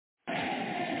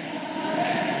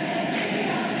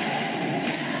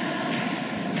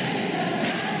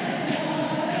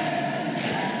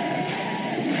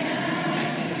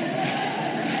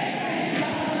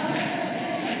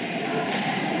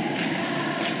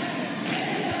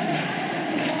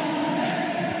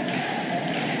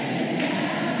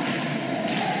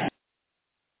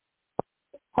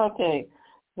Okay,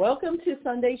 welcome to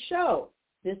Sunday's show.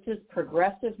 This is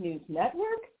Progressive News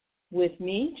Network with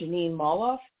me, Jeanine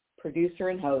Molloff, producer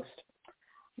and host.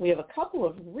 We have a couple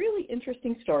of really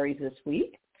interesting stories this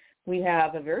week. We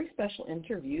have a very special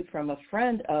interview from a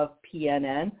friend of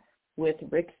PNN with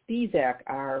Rick Spisak,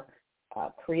 our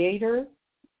creator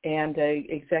and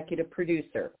executive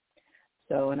producer.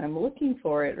 So, and I'm looking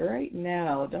for it right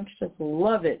now. Don't you just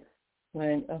love it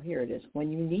when, oh, here it is,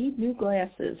 when you need new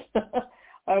glasses.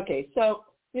 Okay, so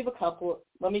we have a couple.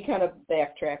 Let me kind of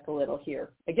backtrack a little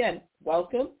here. Again,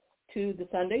 welcome to the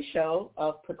Sunday show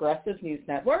of Progressive News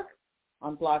Network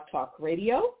on Blog Talk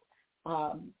Radio.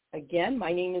 Again,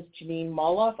 my name is Jeanine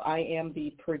Molloff. I am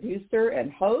the producer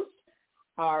and host.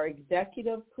 Our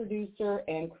executive producer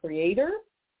and creator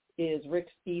is Rick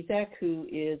Spisak, who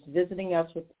is visiting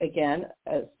us with, again,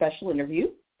 a special interview.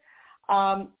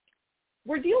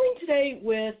 We're dealing today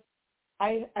with,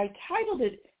 I titled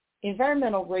it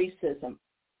environmental racism,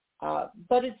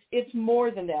 but it's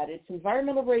more than that. It's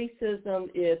environmental racism.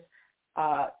 It's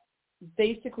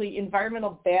basically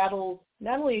environmental battles,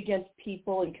 not only against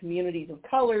people and communities of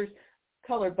color,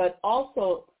 but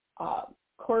also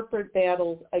corporate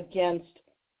battles against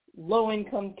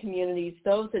low-income communities,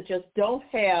 those that just don't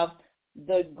have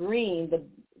the green,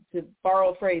 to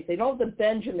borrow a phrase, they don't have the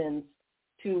Benjamins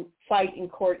to fight in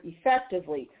court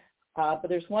effectively. But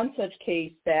there's one such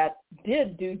case that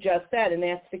did do just that, and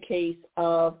that's the case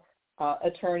of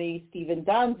attorney Stephen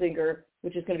Donziger,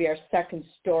 which is going to be our second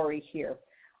story here.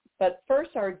 But first,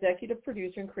 our executive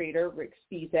producer and creator, Rick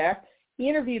Spisak, he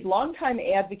interviewed longtime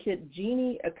advocate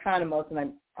Jeanine,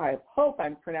 and I hope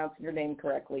I'm pronouncing her name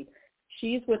correctly.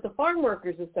 She's with the Farm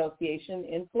Workers Association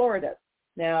in Florida.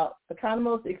 Now,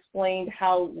 Economos explained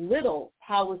how little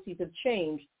policies have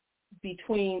changed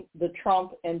between the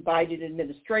Trump and Biden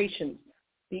administrations.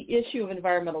 The issue of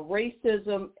environmental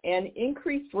racism and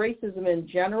increased racism in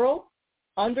general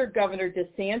under Governor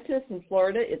DeSantis in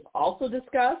Florida is also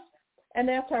discussed, and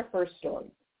that's our first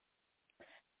story.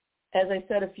 As I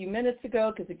said a few minutes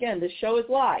ago, because again, this show is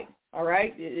live, all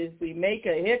right? If we make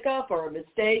a hiccup or a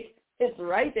mistake, it's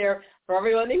right there for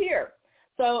everyone to hear.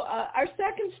 So our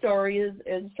second story is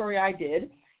a story I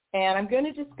did, and I'm going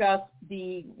to discuss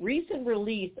the recent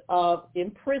release of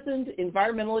imprisoned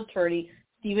environmental attorney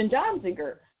Stephen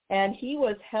Donziger, and he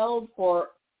was held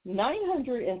for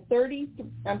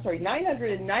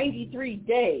 993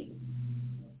 days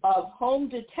of home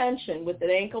detention with an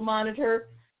ankle monitor,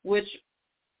 which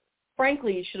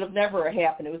frankly should have never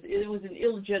happened. It was an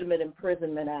illegitimate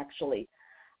imprisonment, actually,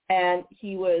 and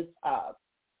he was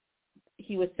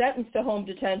sentenced to home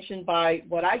detention by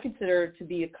what I consider to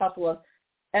be a couple of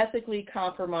ethically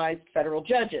compromised federal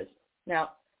judges.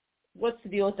 Now, what's the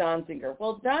deal with Donziger?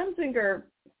 Well, Donziger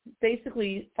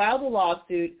basically filed a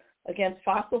lawsuit against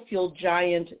fossil fuel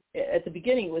giant. At the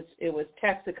beginning, it was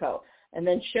Texaco, and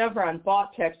then Chevron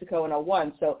bought Texaco in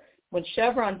 2001. So when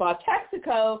Chevron bought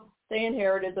Texaco, they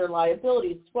inherited their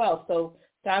liabilities as well. So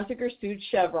Donziger sued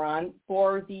Chevron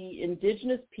for the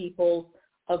indigenous peoples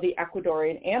of the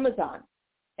Ecuadorian Amazon,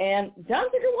 and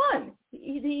Donziger won.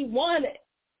 He won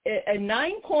a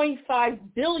 $9.5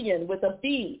 billion with a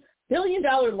B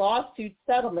billion-dollar lawsuit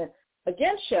settlement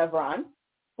against Chevron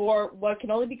for what can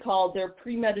only be called their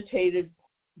premeditated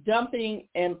dumping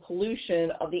and pollution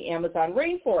of the Amazon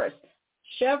rainforest.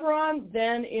 Chevron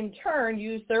then, in turn,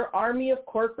 used their army of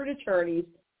corporate attorneys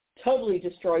to totally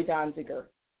destroy Donziger,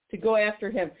 to go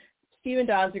after him. Stephen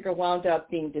Donziger wound up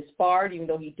being disbarred, even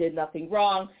though he did nothing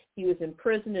wrong. He was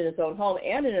imprisoned in his own home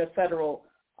and in a federal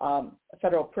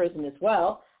prison as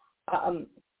well.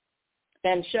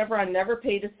 And Chevron never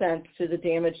paid a cent to the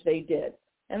damage they did.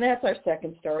 And that's our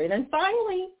second story. And then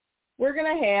finally, we're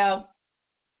going to have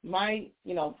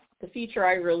the feature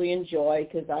I really enjoy,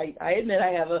 because I admit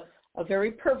I have a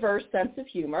very perverse sense of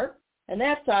humor, and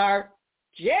that's our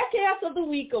Jackass of the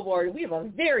Week award. We have a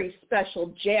very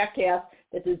special jackass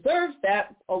that deserves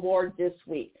that award this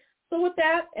week. So with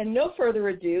that, and no further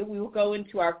ado, we will go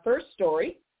into our first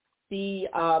story, the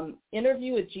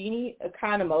interview with Jeanine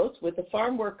Economos with the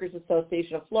Farm Workers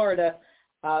Association of Florida,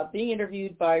 being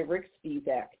interviewed by Rick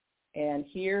Spisak. And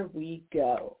here we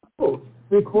go.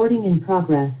 Recording in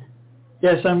progress.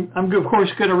 Yes, I'm of course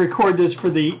going to record this for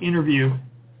the interview.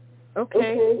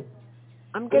 Okay.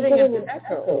 I'm getting an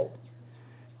echo.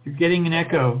 You're getting an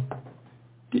echo.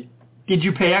 Did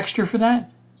you pay extra for that?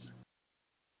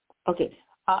 Okay.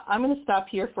 I'm going to stop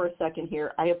here for a second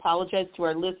here. I apologize to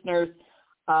our listeners.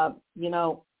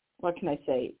 What can I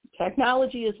say?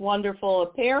 Technology is wonderful.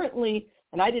 Apparently,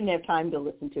 and I didn't have time to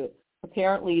listen to it,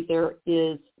 apparently there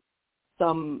is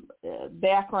some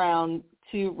background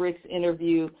to Rick's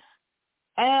interview.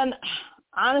 And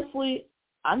honestly,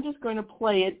 I'm just going to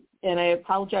play it, and I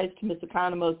apologize to Ms.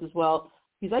 Economos as well,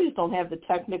 because I just don't have the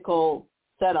technical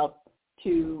setup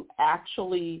to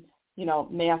actually,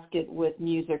 mask it with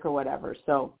music or whatever.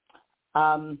 So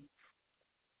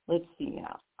let's see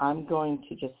now. I'm going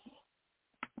to just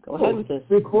go ahead with this.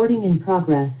 Recording in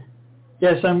progress.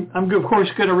 Yes, I'm of course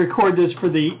going to record this for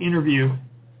the interview.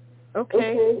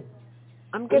 Okay.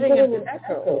 I'm getting an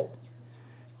echo.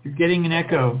 You're getting an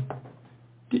echo.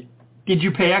 Did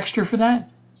you pay extra for that?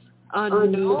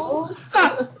 No.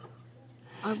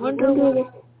 I wonder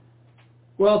what...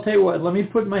 Well, I'll tell you what. Let me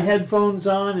put my headphones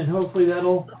on, and hopefully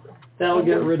that'll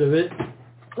get rid of it.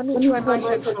 Let me try my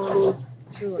headphones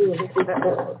too.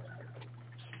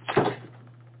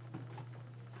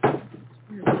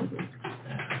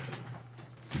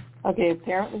 Okay,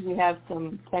 apparently we have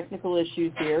some technical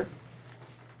issues here.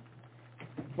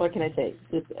 What can I say?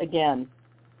 This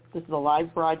is a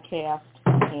live broadcast,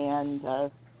 and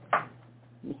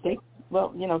mistakes.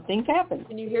 Well, things happen.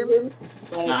 Can you hear me?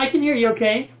 I can hear you.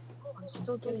 Okay. I'm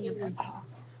still getting an echo.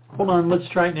 Hold on. Let's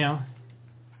try it now.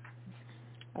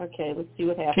 Okay, let's see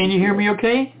what happens. Can you hear me?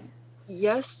 Okay.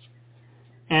 Yes.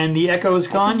 And the echo is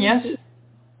gone. Yes.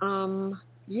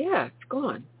 Yeah, it's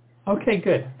gone. Okay.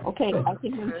 Good. Okay, I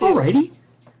can hear you. All righty.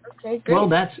 Okay, great. Well,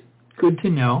 that's good to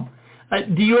know.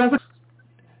 Do you have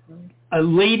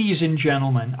ladies and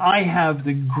gentlemen, I have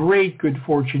the great good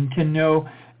fortune to know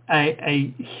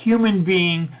a human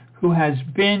being who has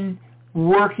been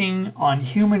working on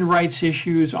human rights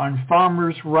issues, on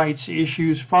farmers' rights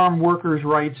issues, farm workers'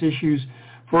 rights issues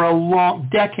for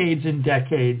decades and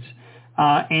decades.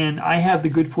 And I have the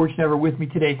good fortune to have her with me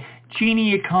today,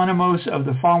 Jeanine Economos of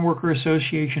the Farm Worker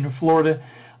Association of Florida.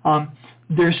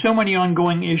 There's so many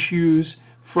ongoing issues,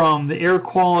 from the air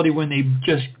quality when they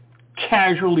just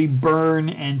casually burn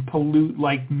and pollute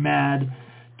like mad,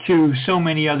 to so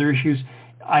many other issues.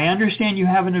 I understand you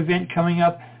have an event coming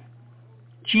up.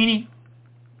 Jeanine,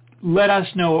 let us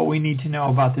know what we need to know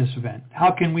about this event.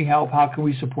 How can we help? How can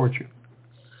we support you?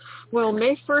 Well,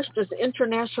 May 1st is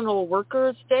International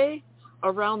Workers' Day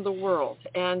around the world,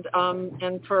 and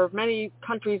for many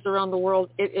countries around the world,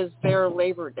 it is their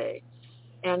Labor Day.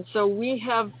 And so we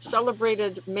have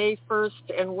celebrated May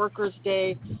 1st and Workers'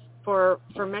 Day for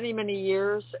many, many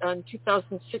years. In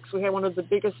 2006, we had one of the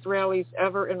biggest rallies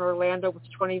ever in Orlando with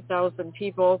 20,000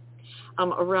 people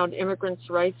around immigrants'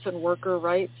 rights and worker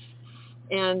rights.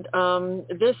 And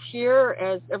this year,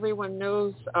 as everyone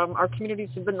knows, our communities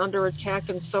have been under attack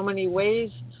in so many ways,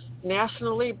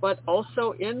 nationally, but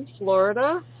also in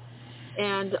Florida.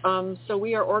 And so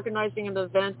we are organizing an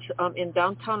event in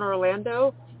downtown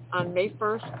Orlando on May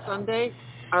 1st, Sunday.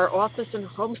 Our office in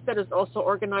Homestead is also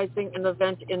organizing an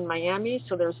event in Miami.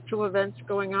 So there's 2 events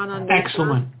going on May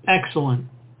 1st. Excellent.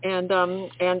 And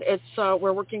it's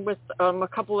we're working with a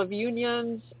couple of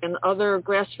unions and other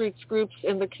grassroots groups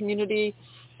in the community.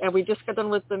 And we just got done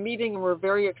with the meeting, and we're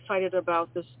very excited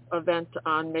about this event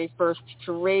on May 1st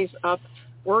to raise up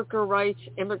worker rights,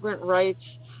 immigrant rights,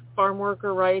 farm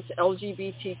worker rights,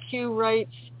 LGBTQ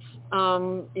rights,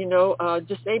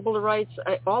 disabled rights.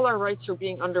 All our rights are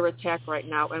being under attack right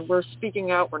now, and we're speaking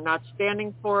out. We're not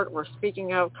standing for it. We're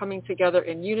speaking out, coming together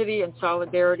in unity and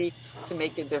solidarity to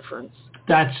make a difference.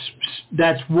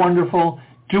 That's wonderful.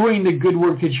 Doing the good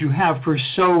work that you have for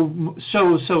so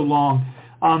long.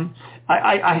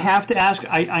 I have to ask.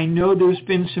 I know there's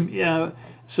been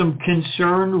some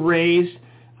concern raised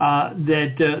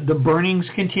that the burnings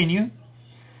continue,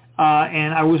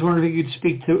 and I was wondering if you could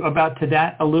speak to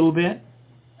that a little bit.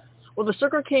 Well, the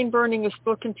sugarcane burning is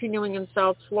still continuing in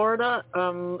South Florida.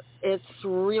 It's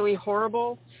really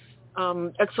horrible.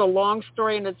 It's a long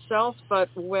story in itself, but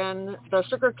when the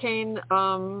sugarcane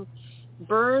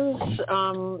burns,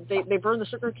 they burn the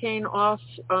sugarcane off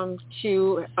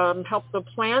to help the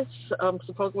plants,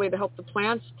 supposedly to help the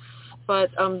plants.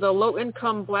 But the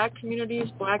low-income black communities,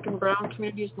 black and brown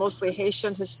communities, mostly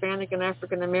Haitian, Hispanic, and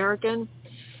African American,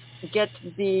 get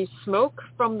the smoke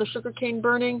from the sugarcane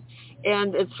burning,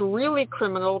 and it's really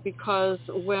criminal because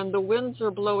when the winds are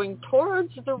blowing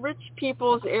towards the rich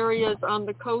people's areas on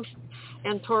the coast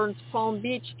and towards Palm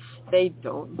Beach, they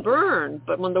don't burn.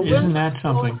 But when the winds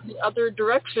are blowing the other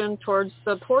direction towards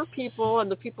the poor people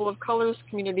and the people of color's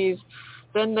communities,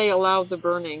 then they allow the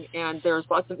burning, and there's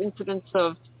lots of incidents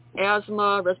of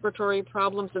asthma, respiratory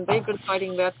problems, and they've been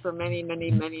fighting that for many, many,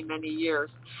 many, many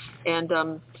years.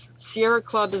 And Sierra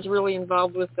Club is really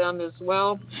involved with them as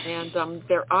well, and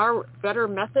there are better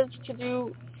methods to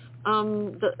do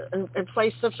in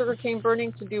place of sugarcane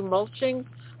burning, to do mulching,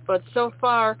 but so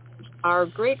far our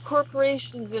great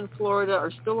corporations in Florida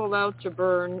are still allowed to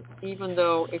burn even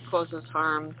though it causes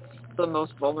harm the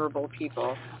most vulnerable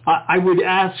people. I would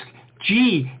ask,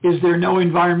 gee, is there no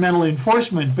environmental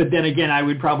enforcement? But then again, I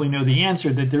would probably know the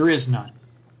answer that there is none.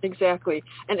 Exactly.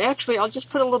 And actually, I'll just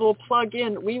put a little plug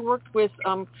in. We worked with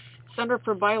Center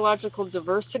for Biological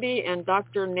Diversity and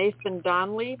Dr. Nathan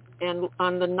Donnelly, and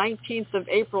on the 19th of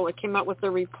April, it came out with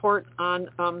a report on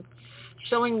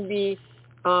showing the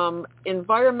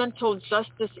environmental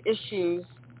justice issues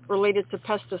related to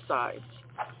pesticides.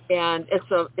 And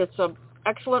it's a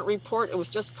excellent report. It was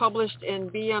just published in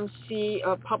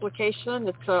BMC publication.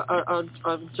 It's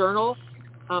a journal,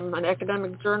 an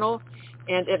academic journal,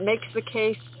 and it makes the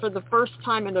case for the first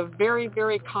time in a very,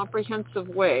 very comprehensive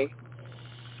way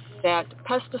that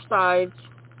pesticides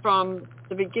from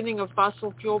the beginning of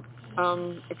fossil fuel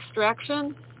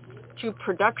extraction to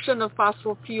production of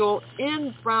fossil fuel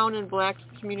in brown and black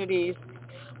communities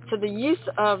to the use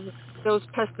of those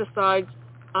pesticides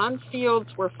on fields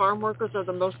where farm workers are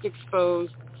the most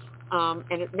exposed,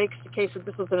 and it makes the case that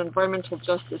this is an environmental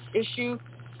justice issue,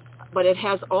 but it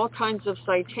has all kinds of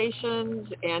citations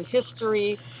and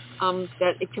history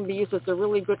that it can be used as a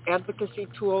really good advocacy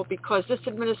tool, because this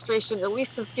administration at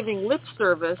least is giving lip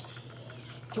service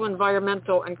to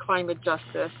environmental and climate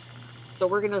justice. So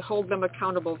we're going to hold them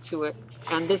accountable to it.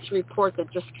 And this report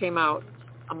that just came out,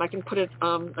 I can put it,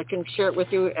 I can share it with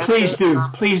you.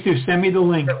 Please do. Send me the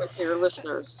link. Share it with your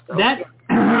listeners. So, that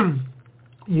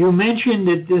you mentioned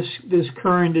that this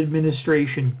current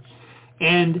administration,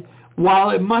 and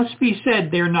while it must be said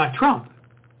they're not Trump,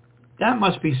 that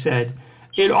must be said.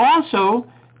 It also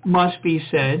must be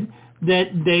said that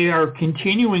they are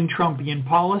continuing Trumpian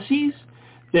policies.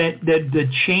 That the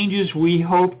changes we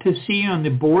hope to see on the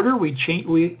border,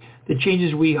 the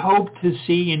changes we hope to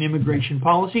see in immigration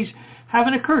policies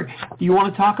haven't occurred. Do you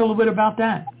want to talk a little bit about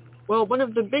that? Well, one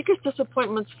of the biggest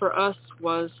disappointments for us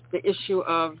was the issue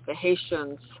of the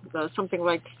Haitians, something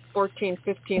like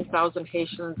 15,000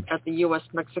 Haitians at the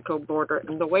U.S.-Mexico border,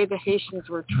 and the way the Haitians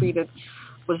were treated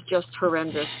was just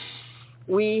horrendous.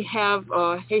 We have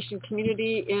a Haitian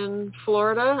community in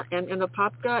Florida and in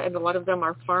Apopka, and a lot of them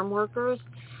are farm workers.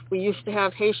 We used to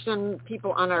have Haitian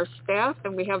people on our staff,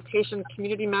 and we have Haitian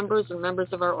community members and members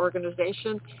of our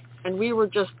organization, and we were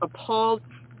just appalled,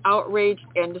 outraged,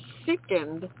 and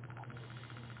sickened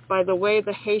by the way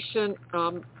the Haitian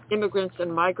immigrants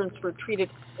and migrants were treated,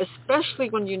 especially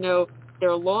when you know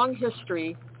their long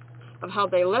history of how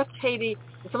they left Haiti,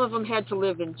 and some of them had to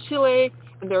live in Chile,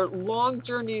 and their long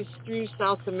journeys through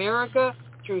South America,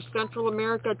 through Central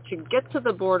America to get to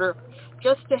the border,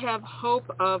 just to have hope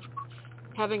of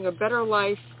having a better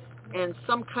life and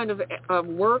some kind of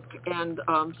work and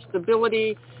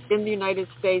stability in the United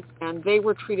States, and they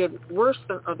were treated worse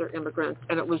than other immigrants,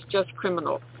 and it was just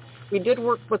criminal. We did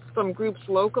work with some groups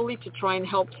locally to try and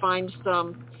help find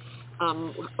some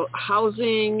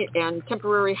housing and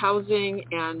temporary housing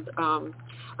and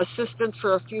assistance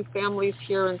for a few families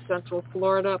here in Central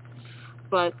Florida,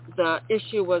 but the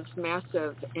issue was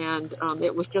massive, and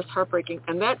it was just heartbreaking.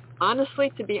 And that,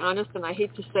 honestly, to be honest, and I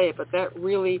hate to say it, but that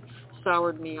really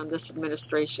soured me on this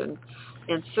administration.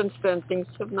 And since then, things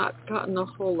have not gotten a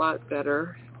whole lot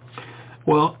better.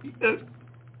 Well,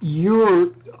 you're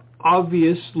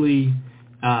obviously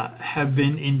have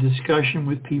been in discussion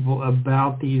with people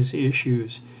about these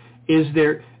issues. Is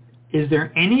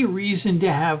there any reason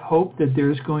to have hope that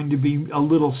there's going to be a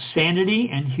little sanity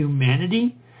and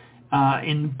humanity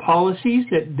in policies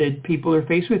that people are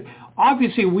faced with?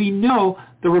 Obviously, we know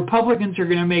the Republicans are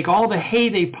going to make all the hay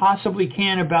they possibly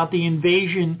can about the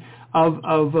invasion of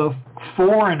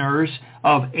foreigners,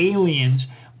 of aliens,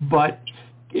 but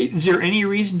is there any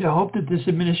reason to hope that this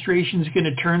administration is going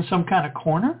to turn some kind of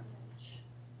corner?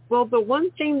 Well, the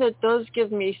one thing that does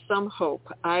give me some hope,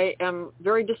 I am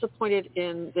very disappointed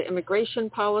in the immigration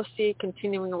policy,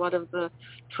 continuing a lot of the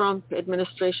Trump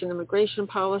administration immigration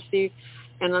policy,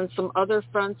 and on some other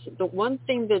fronts. The one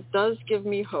thing that does give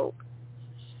me hope,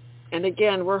 and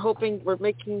again, we're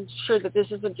making sure that this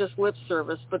isn't just lip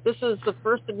service, but this is the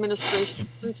first administration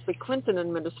since the Clinton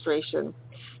administration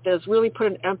that has really put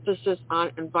an emphasis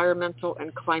on environmental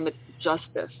and climate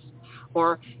justice,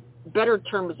 or better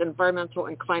terms, environmental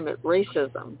and climate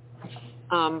racism.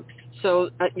 So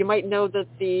you might know that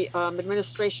the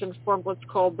administration formed what's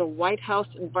called the White House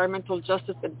Environmental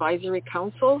Justice Advisory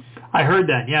Council. I heard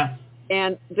that, yeah.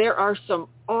 And there are some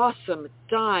awesome,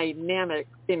 dynamic,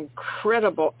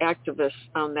 incredible activists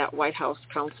on that White House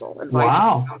Council.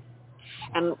 Wow.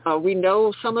 And we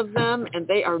know some of them, and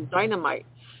they are dynamite.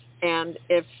 And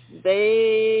if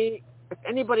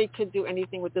anybody could do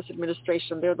anything with this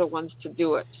administration, they're the ones to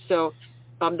do it. So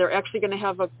they're actually going to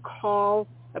have a call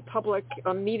a public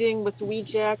meeting with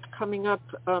WEJAC coming up.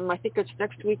 I think it's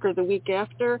next week or the week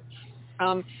after.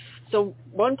 So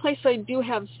one place I do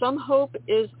have some hope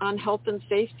is on health and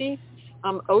safety.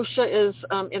 OSHA is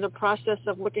in a process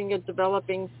of looking at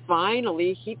developing,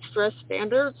 finally, heat stress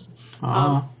standards.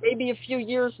 Maybe a few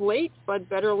years late, but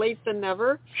better late than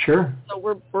never. Sure.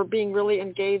 So we're being really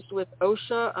engaged with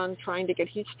OSHA on trying to get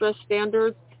heat stress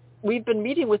standards. We've been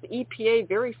meeting with EPA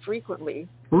very frequently.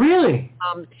 Really?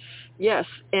 Yes,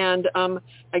 and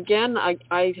again,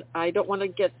 I don't want to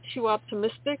get too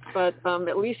optimistic, but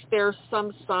at least there's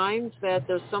some signs that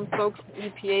there's some folks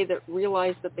at EPA that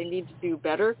realize that they need to do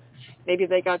better. Maybe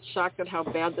they got shocked at how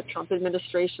bad the Trump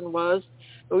administration was.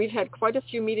 But we've had quite a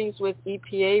few meetings with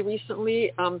EPA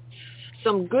recently.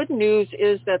 Some good news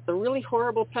is that the really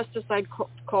horrible pesticide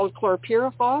called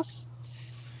chlorpyrifos,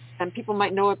 and people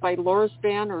might know it by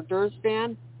Lorsban or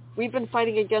Dursban, we've been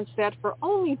fighting against that for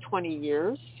only 20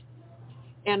 years.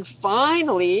 And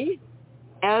finally,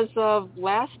 as of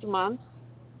last month,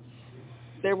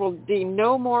 there will be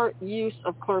no more use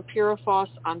of chlorpyrifos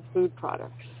on food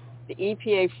products. The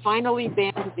EPA finally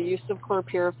banned the use of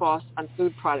chlorpyrifos on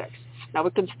food products. Now,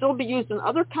 it can still be used in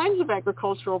other kinds of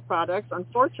agricultural products,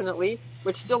 unfortunately,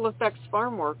 which still affects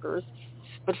farm workers.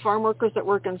 But farm workers that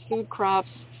work in food crops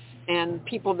and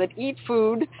people that eat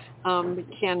food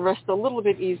can rest a little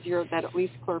bit easier that at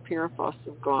least chlorpyrifos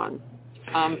is gone.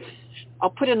 I'll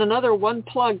put in another one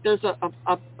plug. There's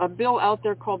a bill out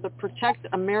there called the Protect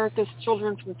America's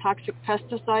Children from Toxic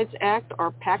Pesticides Act,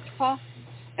 or PACTPA,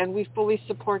 and we fully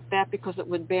support that because it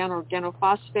would ban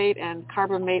organophosphate and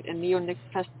carbamate and neonic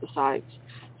pesticides.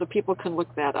 So people can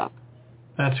look that up.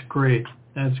 That's great.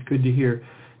 That's good to hear.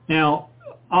 Now,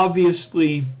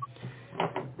 obviously,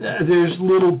 there's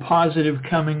little positive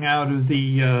coming out of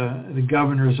the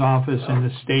governor's office and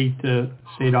the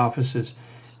state offices.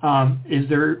 Is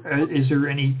there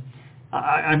any?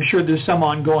 I'm sure there's some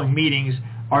ongoing meetings.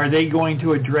 Are they going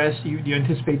to address? Do you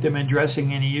anticipate them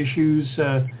addressing any issues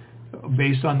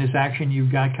based on this action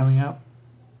you've got coming up?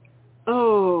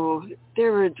 Oh,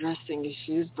 they're addressing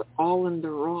issues, but all in the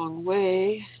wrong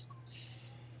way.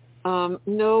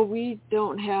 No, we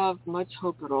don't have much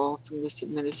hope at all from this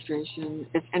administration.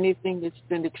 If anything, it's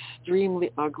been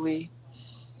extremely ugly.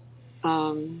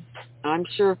 I'm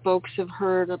sure folks have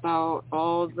heard about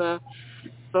all the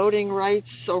voting rights,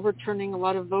 overturning a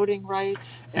lot of voting rights.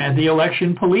 And the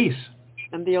election police.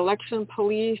 And the election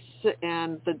police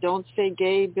and the Don't Say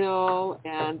Gay bill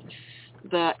and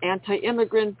the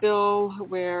anti-immigrant bill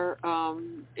where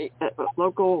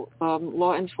local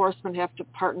law enforcement have to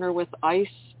partner with ICE,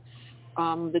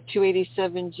 the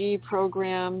 287G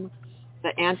program,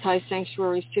 the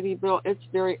anti-sanctuary city bill. It's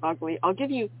very ugly.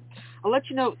 I'll let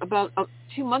you know, about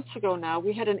 2 months ago now,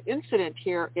 we had an incident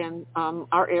here in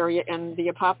our area, in the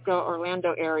Apopka,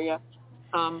 Orlando area.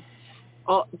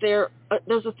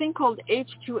 There's a thing called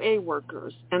H-2A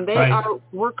workers, and they are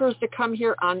workers that come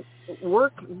here on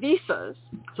work visas.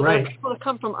 So they're people that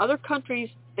come from other countries.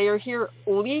 They are here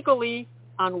legally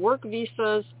on work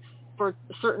visas for a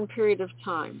certain period of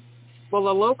time. Well,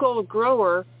 a local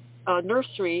grower,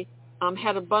 nursery,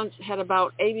 had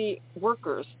about 80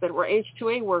 workers that were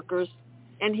H-2A workers,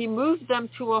 and he moved them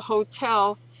to a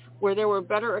hotel where there were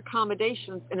better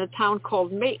accommodations in a town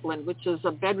called Maitland, which is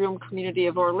a bedroom community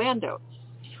of Orlando.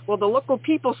 Well, the local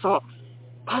people saw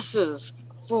buses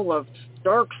full of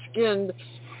dark-skinned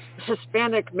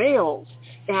Hispanic males,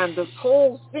 and this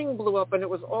whole thing blew up, and it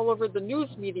was all over the news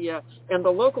media, and the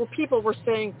local people were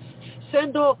saying,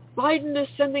 Biden is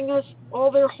sending us all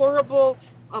their horrible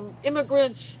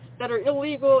immigrants that are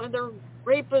illegal, and they're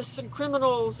rapists and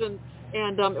criminals, and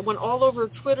it went all over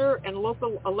Twitter, and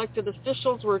local elected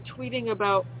officials were tweeting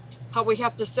about how we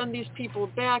have to send these people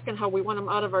back and how we want them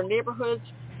out of our neighborhoods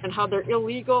and how they're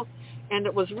illegal. And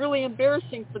it was really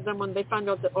embarrassing for them when they found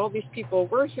out that all these people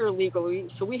were here legally.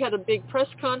 So we had a big press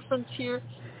conference here.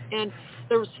 And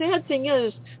the sad thing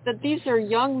is that these are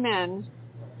young men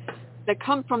that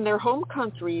come from their home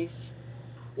countries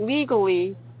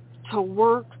legally to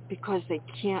work because they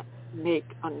can't make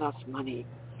enough money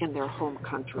in their home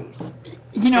countries.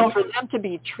 And for them to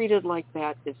be treated like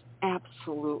that is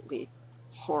absolutely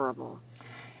horrible.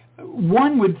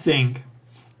 One would think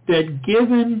that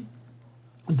given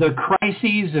the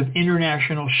crises of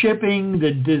international shipping,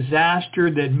 the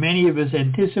disaster that many of us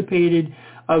anticipated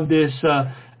of this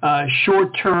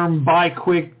short-term, buy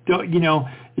quick,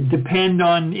 depend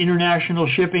on international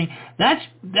shipping, that's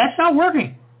not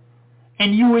working.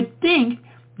 And you would think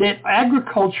that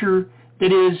agriculture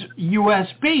that is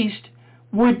U.S.-based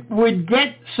would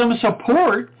get some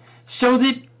support so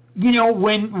that,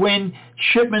 when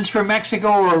shipments from Mexico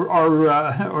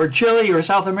or Chile or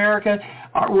South America,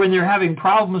 when they're having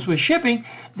problems with shipping,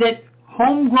 that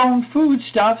homegrown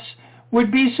foodstuffs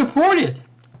would be supported.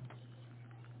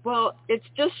 Well, it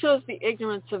just shows the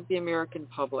ignorance of the American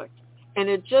public. And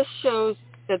it just shows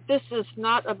that this is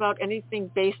not about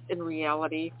anything based in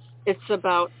reality. It's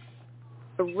about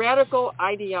a radical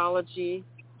ideology,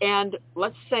 and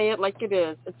let's say it like it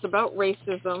is. It's about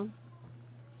racism,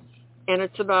 and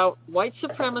it's about white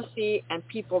supremacy and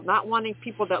people not wanting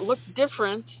people that look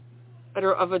different, that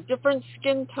are of a different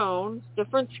skin tone,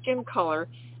 different skin color.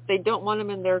 They don't want them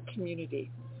in their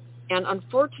community. And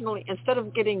unfortunately, instead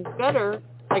of getting better,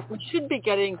 like we should be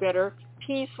getting better,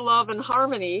 peace, love, and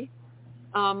harmony,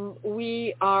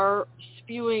 we are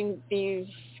spewing these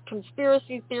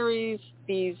conspiracy theories,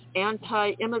 these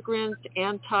anti-immigrant,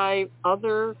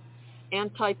 anti-other,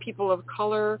 anti-people of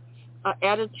color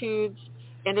attitudes,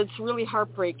 and it's really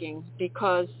heartbreaking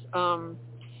because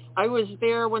I was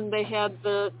there when they had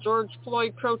the George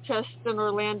Floyd protests in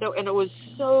Orlando, and it was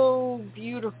so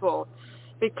beautiful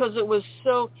because it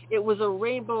was a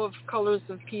rainbow of colors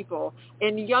of people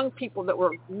and young people that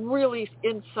were really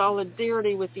in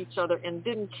solidarity with each other and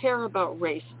didn't care about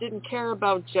race, didn't care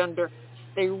about gender.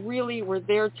 They really were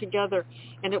there together.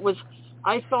 And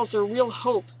I felt a real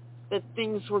hope that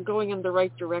things were going in the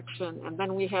right direction. And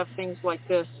then we have things like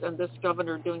this and this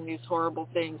governor doing these horrible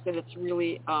things. And it's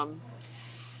really, on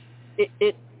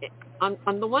the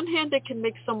one hand, it can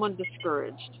make someone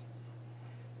discouraged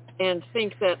and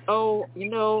think that,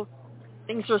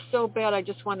 things are so bad, I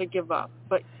just want to give up.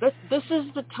 But this is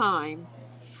the time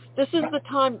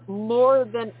more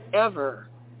than ever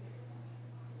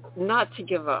not to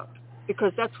give up,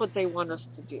 because that's what they want us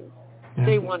to do. Yeah.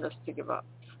 They want us to give up.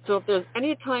 So if there's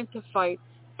any time to fight,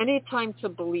 any time to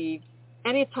believe,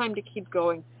 any time to keep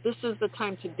going, this is the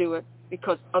time to do it,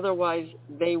 because otherwise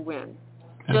they win.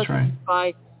 That's just right.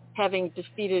 By having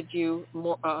defeated you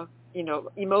more,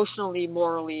 emotionally,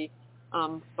 morally,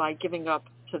 by giving up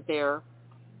to their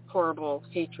horrible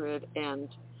hatred and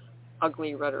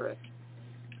ugly rhetoric.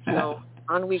 So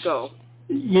on we go.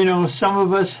 Some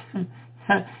of us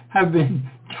have been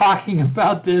talking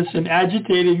about this and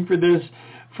agitating for this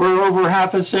for over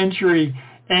half a century,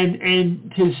 and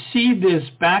to see this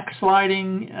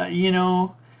backsliding,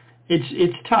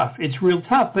 it's tough. It's real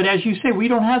tough. But as you say, we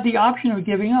don't have the option of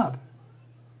giving up.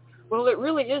 Well, it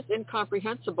really is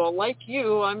incomprehensible. Like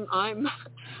you, I'm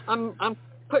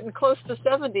putting close to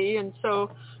 70, and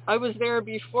so I was there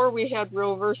before we had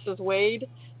Roe versus Wade,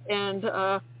 and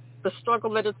the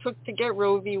struggle that it took to get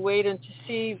Roe v. Wade, and to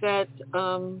see that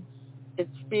it's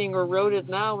being eroded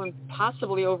now and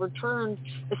possibly overturned,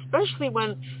 especially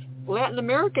when Latin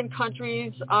American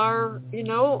countries are,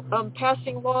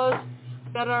 passing laws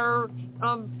that are,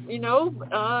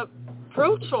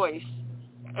 pro-choice.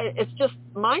 It's just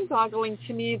mind-boggling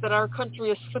to me that our country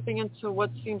is slipping into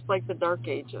what seems like the dark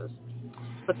ages.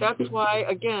 But that's why,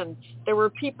 again, there were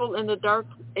people in the dark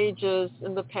ages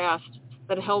in the past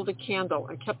that held a candle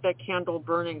and kept that candle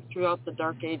burning throughout the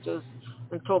dark ages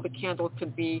until the candle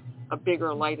could be a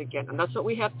bigger light again. And that's what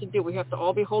we have to do. We have to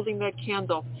all be holding that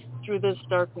candle through this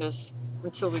darkness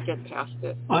until we get past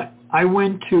it. I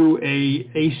went to a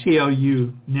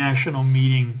ACLU national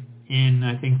meeting in,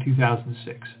 I think,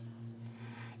 2006.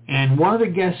 And one of the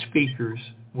guest speakers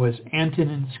was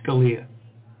Antonin Scalia.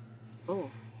 Oh.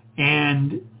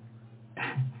 And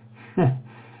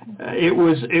it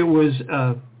was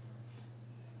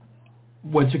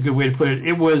what's a good way to put it?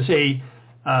 It was a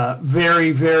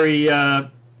very, very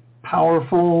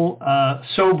powerful,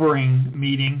 sobering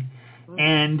meeting.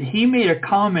 And he made a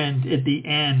comment at the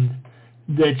end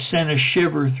that sent a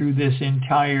shiver through this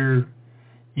entire,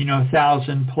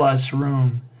 1,000-plus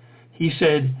room. He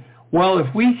said, well,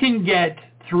 if we can get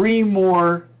 3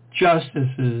 more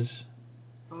justices,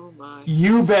 oh my,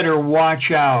 you better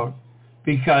watch out,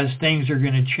 because things are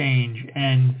going to change.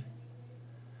 And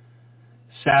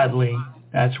sadly,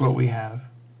 that's what we have.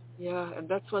 Yeah, and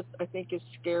that's what I think is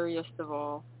scariest of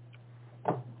all.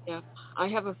 Yeah, I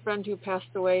have a friend who passed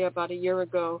away about a year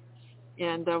ago,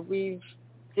 and we've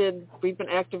been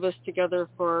activists together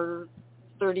for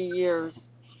 30 years.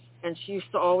 And she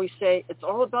used to always say, it's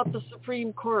all about the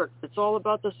Supreme Court. It's all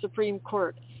about the Supreme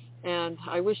Court. And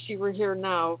I wish she were here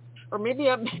now. Or maybe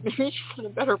she's in a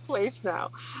better place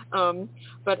now.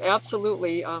 But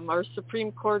absolutely, our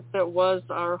Supreme Court that was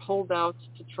our holdouts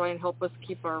to try and help us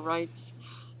keep our rights.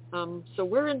 So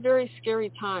we're in very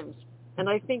scary times. And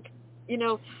I think,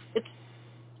 it's.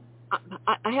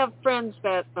 I have friends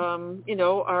that,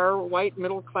 are white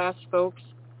middle-class folks.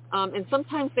 And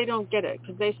sometimes they don't get it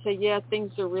because they say, yeah,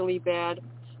 things are really bad.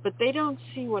 But they don't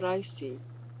see what I see.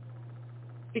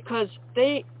 because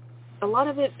a lot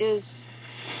of it is,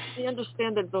 they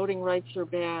understand that voting rights are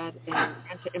bad and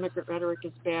anti-immigrant rhetoric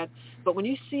is bad, but when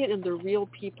you see it in the real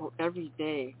people every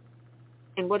day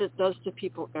and what it does to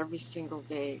people every single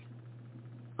day,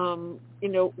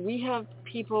 we have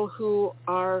people who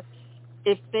are,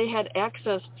 if they had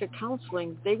access to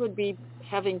counseling, they would be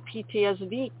having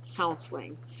PTSD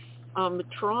counseling,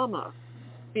 trauma,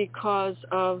 because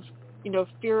of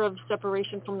fear of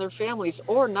separation from their families,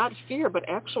 or not fear, but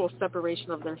actual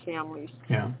separation of their families.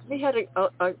 Yeah. We had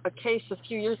a case a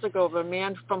few years ago of a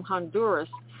man from Honduras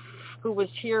who was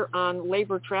here on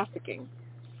labor trafficking.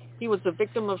 He was a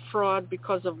victim of fraud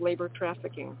because of labor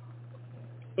trafficking.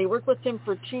 They worked with him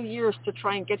for 2 years to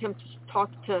try and get him to talk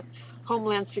to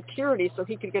Homeland Security so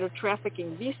he could get a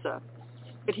trafficking visa.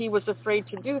 But he was afraid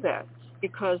to do that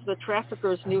because the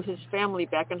traffickers knew his family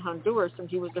back in Honduras, and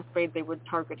he was afraid they would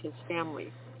target his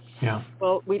family. Yeah.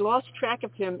 Well, we lost track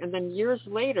of him, and then years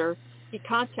later, he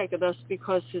contacted us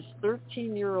because his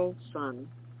 13-year-old son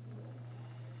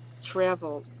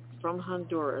traveled from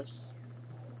Honduras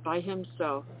by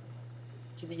himself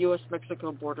to the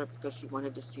U.S.-Mexico border because he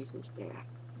wanted to see his dad.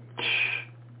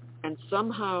 And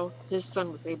somehow his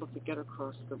son was able to get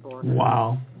across the border.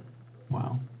 Wow.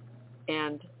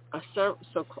 And so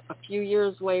a few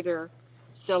years later,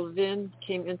 Selvin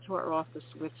came into our office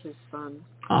with his son.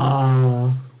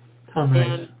 How nice.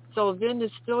 And Selvin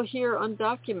is still here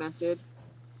undocumented,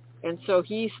 and so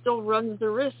he still runs the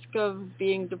risk of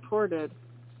being deported.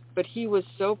 But he was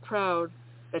so proud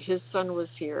that his son was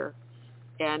here,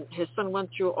 and his son went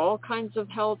through all kinds of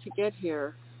hell to get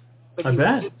here. But he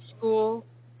was in school,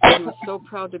 and he was so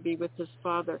proud to be with his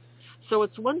father. So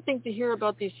it's one thing to hear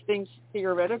about these things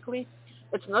theoretically.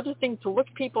 It's another thing to look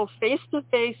people face to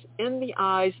face in the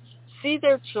eyes, see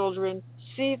their children,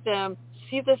 see them,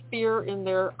 see the fear in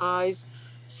their eyes,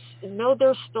 know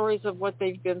their stories of what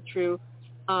they've been through.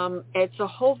 It's a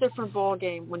whole different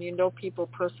ballgame when you know people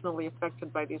personally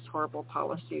affected by these horrible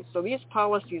policies. So these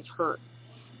policies hurt,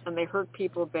 and they hurt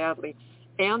people badly,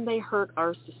 and they hurt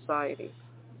our society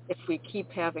if we keep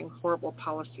having horrible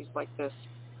policies like this.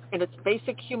 And it's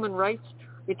basic human rights.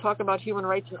 We talk about human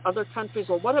rights in other countries.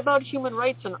 Well, what about human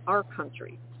rights in our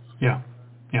country? Yeah.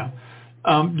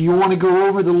 Do you want to go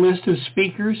over the list of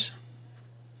speakers?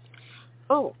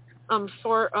 For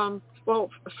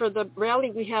the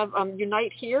rally, we have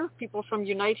Unite Here. People from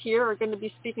Unite Here are going to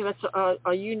be speaking. That's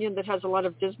a union that has a lot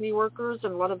of Disney workers,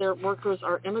 and a lot of their workers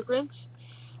are immigrants.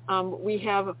 We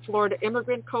have Florida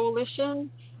Immigrant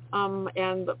Coalition,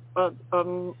 and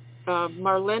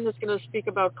Marlene is going to speak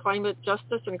about climate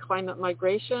justice and climate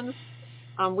migration.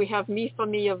 We have Mi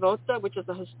Familia Vota, which is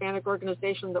a Hispanic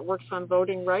organization that works on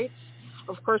voting rights.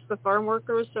 Of course, the Farm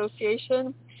Worker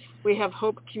Association. We have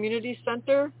Hope Community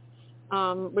Center,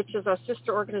 which is a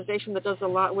sister organization that does a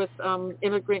lot with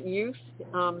immigrant youth.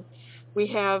 We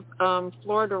have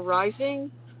Florida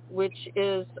Rising, which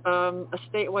is a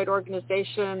statewide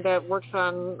organization that works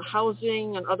on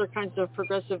housing and other kinds of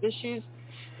progressive issues.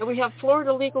 And we have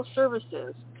Florida Legal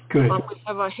Services. Good. We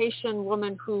have a Haitian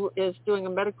woman who is doing a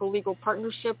medical legal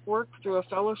partnership work through a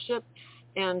fellowship.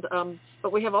 And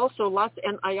but we have also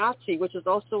and IATSE, which is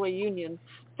also a union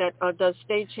that does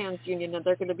stagehands union, and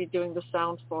they're going to be doing the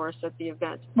sound for us at the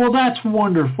event. Well, that's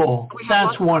wonderful. We have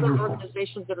That's wonderful. Other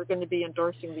organizations that are going to be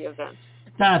endorsing the event.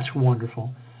 That's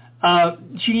wonderful.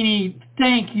 Jeannie,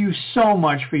 thank you so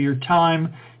much for your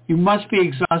time. You must be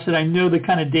exhausted. I know the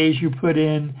kind of days you put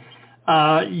in.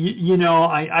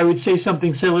 I would say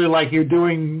something similar like you're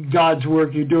doing God's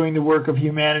work, you're doing the work of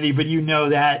humanity, but you know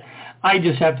that. I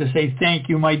just have to say thank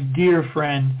you, my dear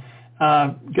friend.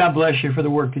 God bless you for the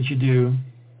work that you do.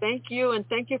 Thank you, and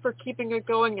thank you for keeping it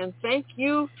going, and thank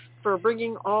you for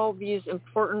bringing all these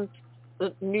important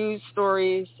news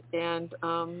stories and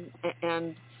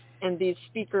these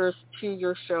speakers to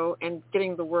your show and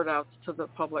getting the word out to the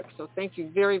public. So thank you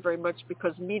very, very much,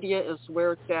 because media is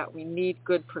where it's at. We need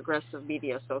good progressive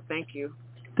media, so thank you.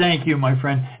 Thank you, my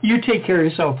friend. You take care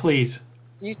of yourself, please.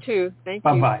 You too. Thank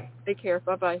you. Bye-bye. Take care.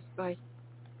 Bye-bye. Bye.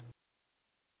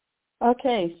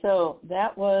 Okay, so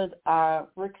that was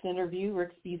Rick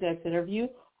Spizak's interview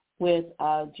with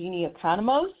Jeanine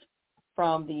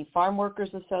from the Farm Workers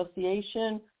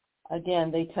Association.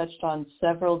 Again, they touched on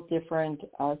several different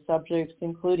subjects,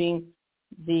 including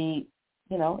the,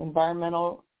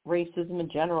 environmental racism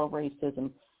and general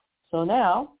racism. So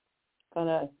now, I'm going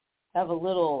to have a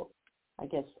little,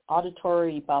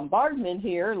 auditory bombardment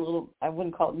here, I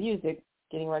wouldn't call it music,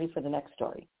 getting ready for the next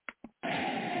story.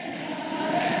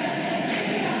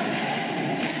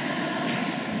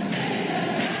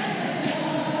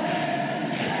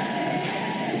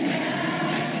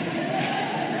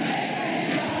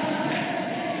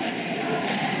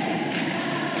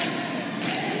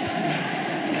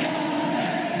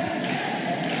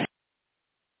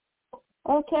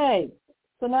 Okay,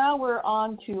 so now we're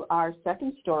on to our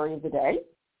second story of the day.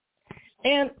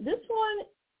 And this one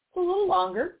is a little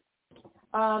longer.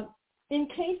 In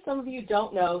case some of you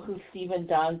don't know who Steven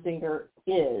Donziger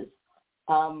is,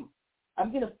 I'm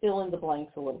going to fill in the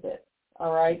blanks a little bit,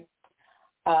 all right?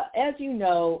 As you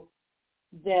know,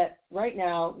 that right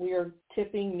now we are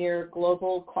tipping near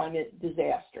global climate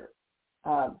disaster.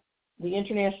 The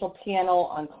International Panel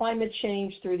on Climate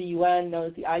Change through the UN, known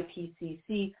as the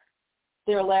IPCC,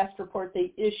 their last report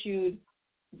they issued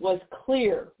was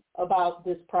clear about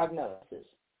this prognosis.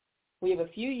 We have a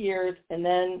few years, and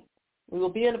then we will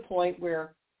be at a point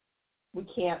where we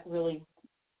can't really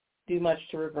do much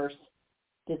to reverse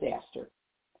disaster.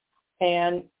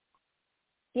 And,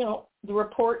 you know, the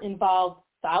report involved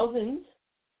thousands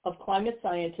of climate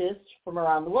scientists from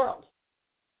around the world.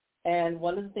 And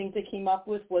one of the things they came up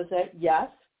with was that, yes,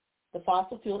 the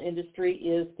fossil fuel industry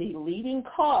is the leading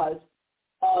cause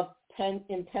of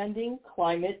impending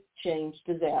climate change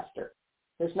disaster.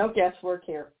 There's no guesswork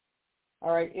here.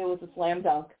 All right, it was a slam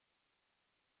dunk.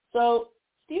 So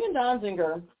Steven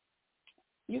Donziger,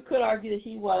 you could argue that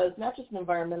he was not just an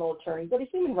environmental attorney, but a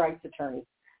human rights attorney.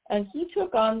 And he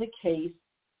took on the case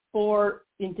for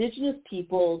indigenous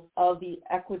peoples of the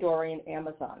Ecuadorian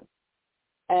Amazon.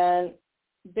 And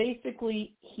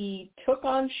basically, he took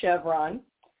on Chevron.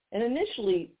 And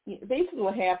initially, basically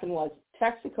what happened was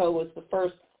Texaco was the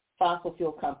first fossil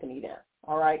fuel company there,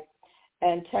 all right?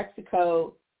 And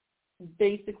Texaco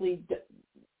basically,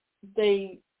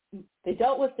 they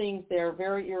dealt with things there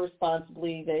very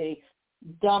irresponsibly. They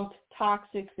dumped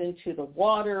toxics into the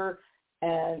water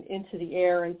and into the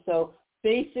air. And so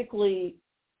basically,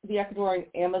 the Ecuadorian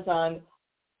Amazon,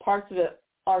 parts of it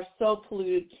are so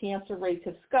polluted, cancer rates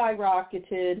have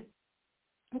skyrocketed.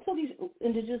 And so these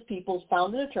indigenous peoples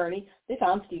found an attorney. They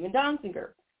found Steven Donziger.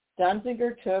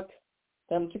 Donziger took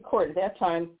them to court. At that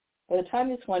time, by the time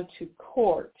this went to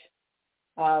court,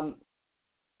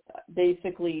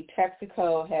 basically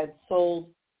Texaco had sold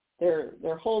their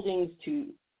holdings to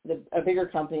a bigger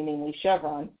company, namely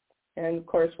Chevron. And of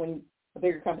course, when a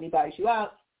bigger company buys you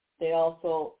out, they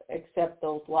also accept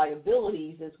those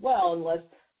liabilities as well, unless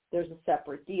there's a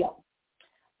separate deal.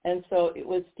 And so it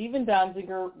was Steven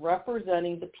Donziger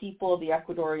representing the people of the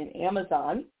Ecuadorian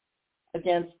Amazon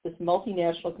against this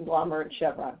multinational conglomerate,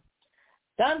 Chevron.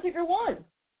 Donziger won.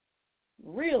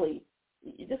 Really,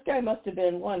 this guy must have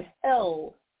been one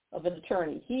hell of an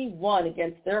attorney. He won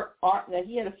against their art. Now,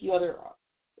 he had a few other,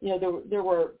 there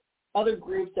were other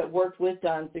groups that worked with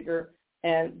Donziger,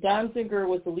 and Donziger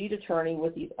was the lead attorney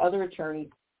with these other attorneys,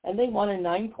 and they won a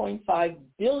 $9.5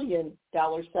 billion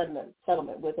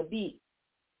settlement with a B.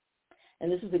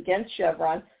 And this is against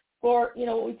Chevron for,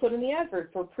 what we put in the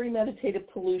advert, for premeditated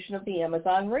pollution of the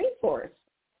Amazon rainforest.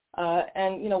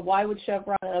 And why would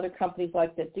Chevron and other companies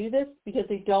like that do this? Because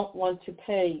they don't want to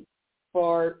pay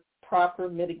for proper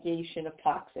mitigation of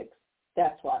toxics.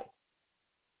 That's why.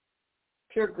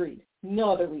 Pure greed.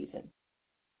 No other reason.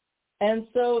 And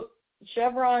so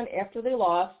Chevron, after they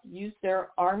lost, used their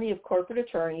army of corporate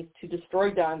attorneys to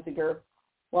destroy Donziger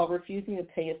while refusing to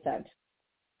pay a cent.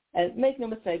 And make no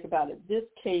mistake about it, this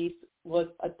case was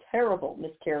a terrible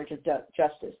miscarriage of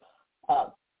justice.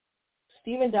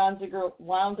 Steven Donziger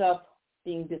wound up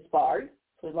being disbarred,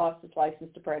 so he lost his license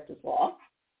to practice law.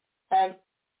 And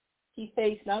he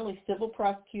faced not only civil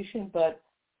prosecution, but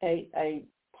a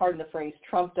pardon the phrase,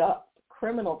 trumped up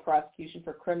criminal prosecution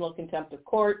for criminal contempt of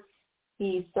court.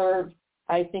 He served,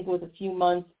 I think it was a few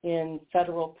months in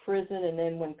federal prison, and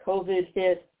then when COVID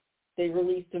hit, they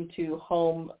released him to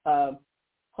home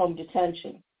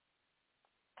detention.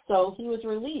 So he was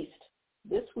released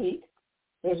this week.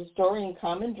 There's a story in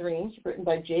Common Dreams written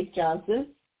by Jake Johnson,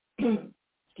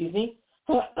 excuse me,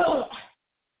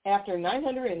 after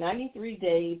 993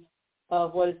 days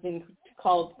of what has been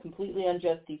called completely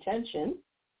unjust detention,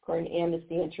 according to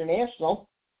Amnesty International,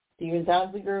 Steven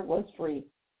Donziger was free.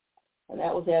 And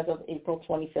that was as of April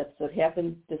 25th, so it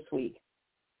happened this week.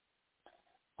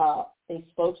 A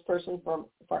spokesperson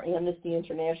for Amnesty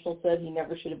International said he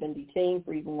never should have been detained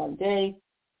for even one day.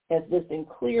 As this been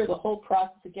clear, the whole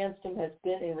process against him has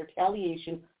been in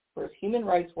retaliation for his human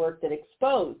rights work that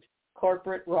exposed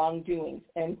corporate wrongdoings,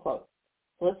 end quote.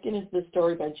 So let's get into this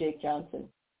story by Jake Johnson.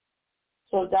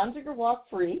 So Donziger walked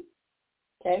free,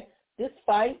 okay? This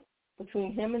fight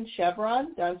between him and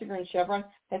Chevron, Donziger and Chevron,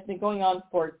 has been going on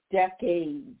for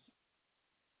decades.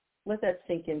 Let that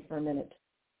sink in for a minute,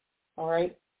 all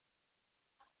right?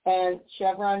 And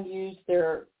Chevron used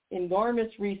their enormous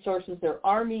resources, their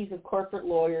armies of corporate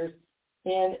lawyers,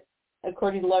 and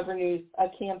according to Lever News, a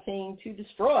campaign to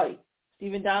destroy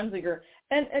Steven Donziger.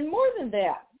 And more than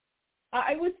that,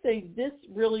 I would say this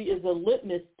really is a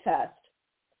litmus test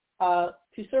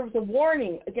to serve as a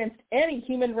warning against any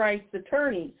human rights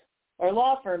attorneys or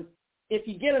law firms. If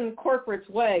you get in the corporate's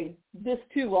way, this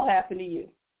too will happen to you.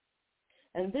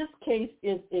 And this case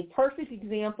is a perfect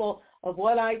example of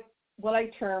what I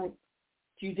term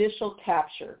judicial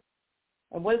capture.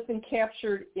 And what has been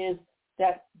captured is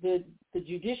that the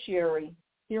judiciary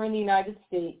here in the United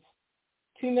States,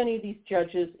 too many of these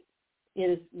judges, it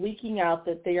is leaking out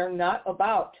that they are not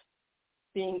about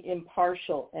being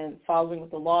impartial and following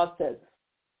what the law says,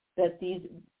 that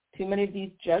too many of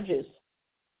these judges,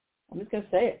 I'm just going to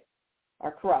say it,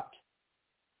 are corrupt,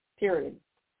 period.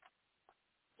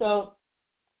 So,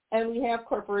 and we have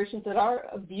corporations that are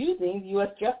abusing the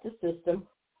U.S. justice system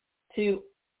to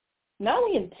not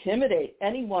only intimidate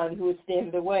anyone who would stand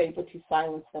in their way, but to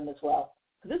silence them as well.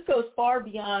 So this goes far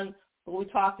beyond what we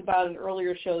talked about in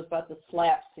earlier shows about the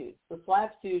SLAPP suits. The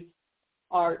SLAPP suits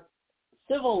are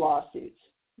civil lawsuits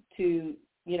to,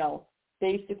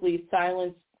 basically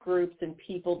silence groups and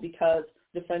people because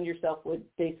defend yourself would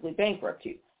basically bankrupt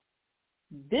you.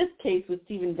 This case with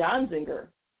Steven Donziger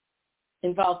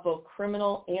involved both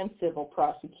criminal and civil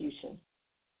prosecution.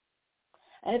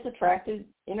 And it's attracted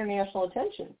international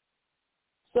attention.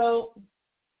 So,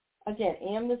 again,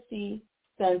 Amnesty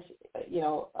sent,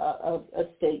 a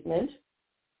statement.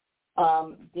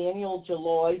 Daniel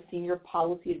Jalloy, Senior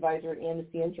Policy Advisor at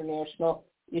Amnesty International,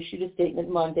 issued a statement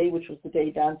Monday, which was the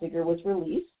day Donziger was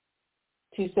released,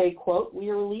 to say, quote, "We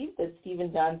are relieved that Steven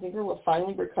Donziger will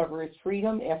finally recover his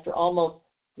freedom after almost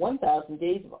 1,000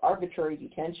 days of arbitrary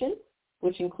detention,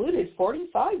 which included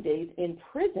 45 days in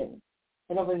prison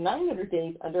and over 900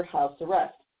 days under house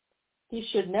arrest. He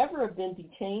should never have been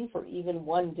detained for even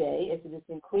one day, as it has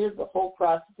been clear the whole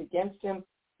process against him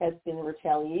has been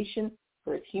retaliation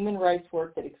for its human rights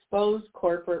work that exposed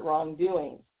corporate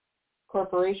wrongdoings.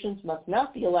 Corporations must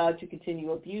not be allowed to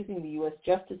continue abusing the U.S.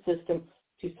 justice system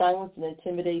to silence and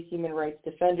intimidate human rights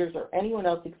defenders or anyone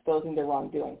else exposing their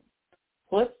wrongdoing."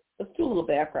 So let's do a little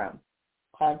background.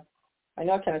 Okay? I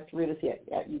know I kind of threw this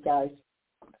at you guys,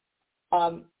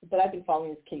 but I've been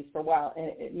following this case for a while, and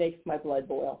it makes my blood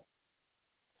boil.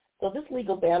 So this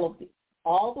legal battle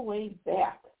all the way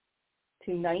back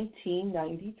to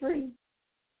 1993.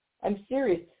 I'm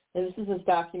serious, and this is as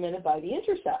documented by The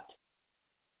Intercept.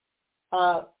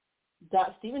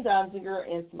 Steven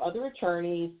Donziger and some other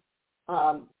attorneys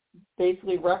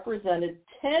basically represented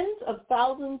tens of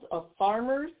thousands of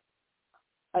farmers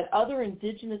and other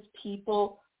indigenous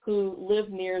people who live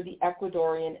near the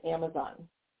Ecuadorian Amazon.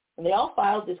 And they all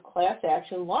filed this class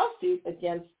action lawsuit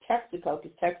against Texaco,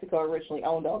 because Texaco originally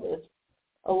owned all this,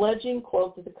 alleging,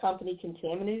 quote, that the company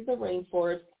contaminated the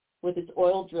rainforest with its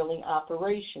oil drilling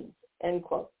operations, end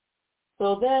quote.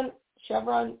 So then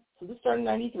Chevron, so this started in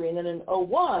 93, and then in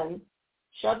 2001,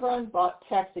 Chevron bought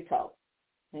Texaco.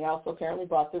 They also apparently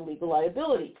bought their legal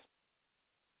liabilities.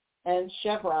 And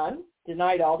Chevron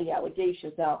denied all the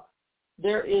allegations. Now,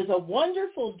 there is a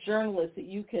wonderful journalist that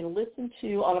you can listen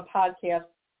to on a podcast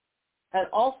and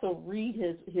also read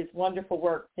his wonderful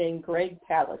work named Greg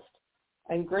Palast.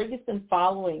 And Greg has been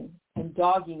following and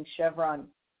dogging Chevron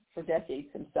for decades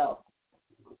himself.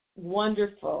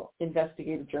 Wonderful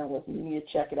investigative journalism. You need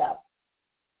to check it out.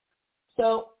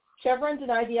 So Chevron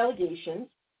denied the allegations,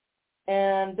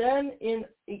 and then in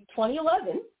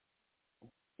 2011,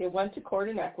 they went to court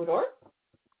in Ecuador,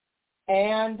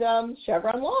 and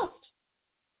Chevron lost.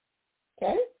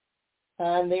 Okay?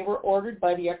 And they were ordered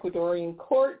by the Ecuadorian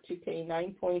court to pay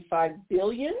 $9.5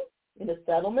 billion in a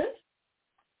settlement.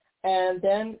 And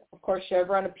then, of course,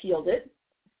 Chevron appealed it.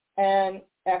 And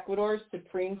Ecuador's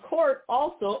Supreme Court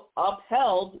also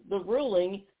upheld the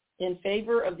ruling in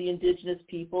favor of the indigenous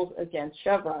peoples against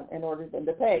Chevron and ordered them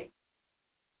to pay.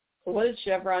 So what did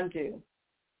Chevron do?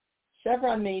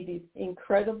 Chevron made these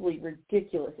incredibly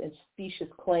ridiculous and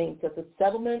specious claims that the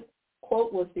settlement,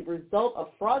 quote, was the result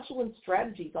of fraudulent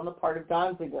strategies on the part of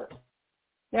Donziger.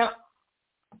 Now,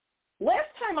 last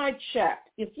time I checked,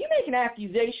 if you make an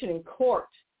accusation in court,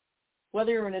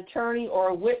 whether you're an attorney or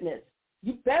a witness,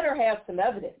 you better have some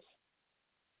evidence.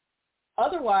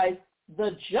 Otherwise,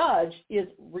 the judge is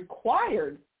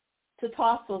required to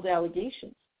toss those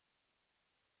allegations.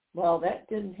 Well, that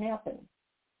didn't happen.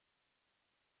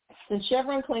 Since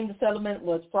Chevron claimed the settlement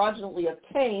was fraudulently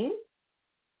obtained,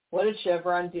 what did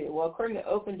Chevron do? Well, according to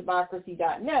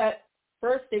OpenDemocracy.net,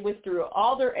 first they withdrew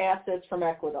all their assets from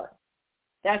Ecuador.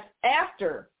 That's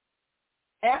after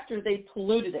they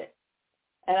polluted it.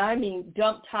 And I mean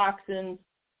dumped toxins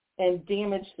and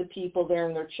damaged the people there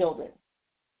and their children.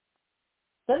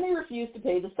 Then they refused to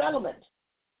pay the settlement.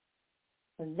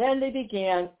 And then they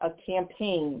began a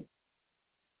campaign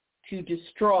to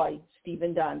destroy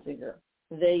Stephen Donziger.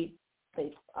 They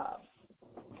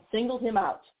singled him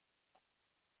out.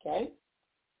 Okay?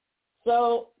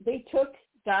 So they took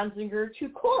Donziger to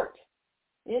court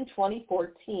in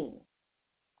 2014.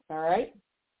 All right?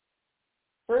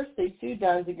 First, they sued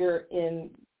Donziger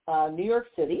in New York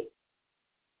City.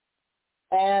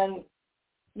 And,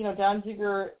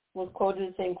 Donziger was quoted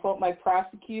as saying, quote, "My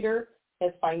prosecutor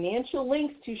has financial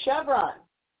links to Chevron.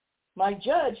 My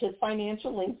judge has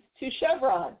financial links to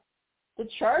Chevron. The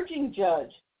charging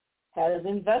judge has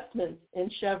investments in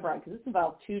Chevron," because this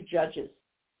involved two judges.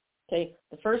 Okay,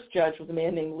 the first judge was a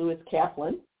man named Lewis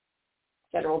Kaplan,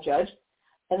 federal judge,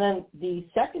 and then the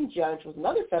second judge was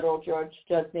another federal judge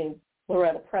named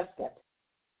Loretta Preska.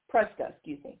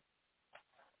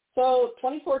 So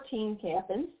 2014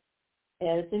 happens,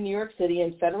 and it's in New York City,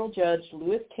 and federal judge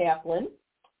Lewis Kaplan,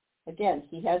 again,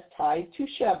 he has ties to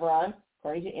Chevron,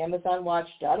 according to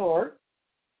AmazonWatch.org.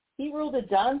 He ruled that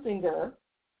Donziger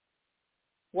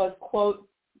was, quote,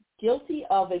 guilty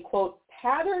of a, quote,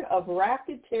 pattern of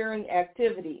racketeering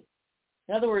activity.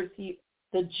 In other words,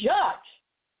 Judge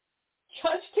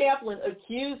Kaplan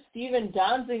accused Stephen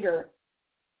Donziger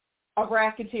of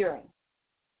racketeering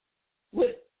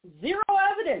with zero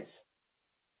evidence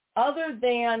other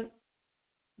than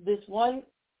this one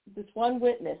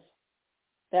witness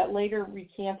that later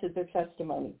recanted their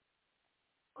testimony.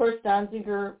 Of course,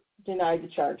 Donziger denied the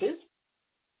charges.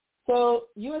 So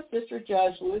U.S. District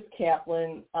Judge Lewis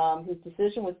Kaplan, his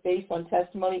decision was based on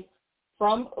testimony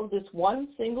from this one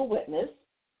single witness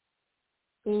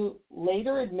who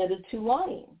later admitted to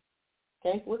lying.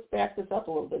 Okay, so let's back this up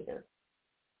a little bit here.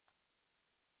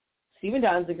 Stephen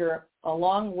Donziger,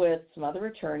 along with some other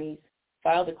attorneys,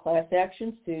 filed a class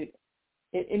action suit.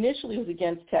 It initially was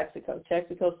against Texaco.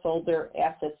 Texaco sold their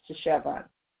assets to Chevron.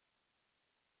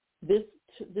 This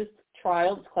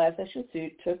trial, this class action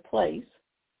suit, took place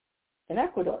in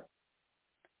Ecuador.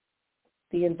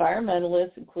 The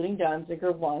environmentalists, including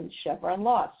Donziger, won. Chevron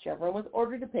lost. Chevron was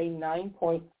ordered to pay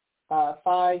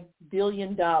 $9.5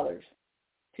 billion to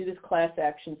this class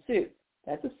action suit.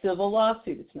 That's a civil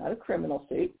lawsuit. It's not a criminal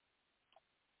suit.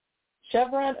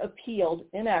 Chevron appealed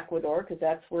in Ecuador because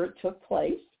that's where it took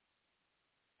place,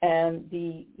 and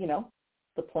the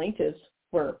plaintiffs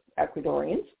were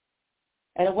Ecuadorians,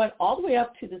 and it went all the way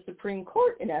up to the Supreme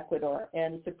Court in Ecuador,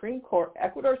 and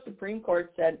Ecuador Supreme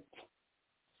Court said,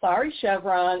 "Sorry,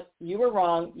 Chevron, you were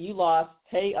wrong. You lost.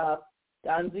 Pay up.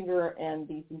 Donziger and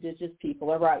these indigenous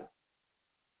people are right."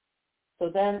 So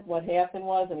then what happened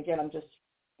was, and again, I'm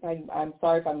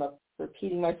sorry if I'm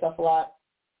repeating myself a lot,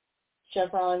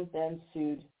 Chevron then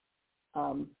sued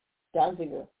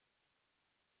Donziger.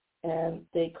 And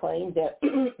they claimed that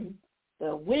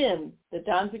the win that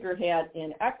Donziger had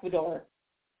in Ecuador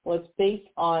was based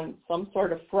on some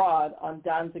sort of fraud on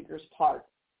Donziger's part.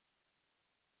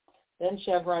 Then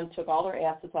Chevron took all their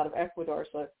assets out of Ecuador.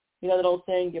 So, that old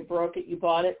saying, you broke it, you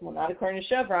bought it. Well, not according to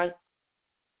Chevron.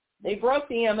 They broke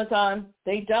the Amazon.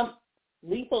 They dumped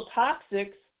lethal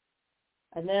toxics.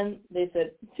 And then they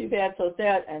said, too bad, so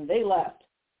sad, and they left.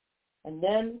 And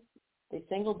then they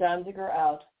singled Donziger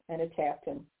out and attacked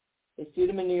him. They sued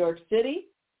him in New York City.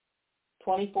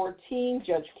 2014,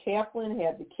 Judge Kaplan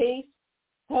had the case.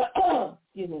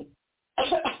 Excuse me.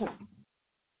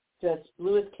 Judge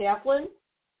Lewis Kaplan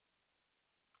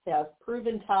has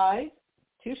proven ties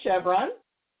to Chevron.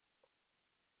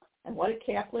 And what did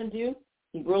Kaplan do?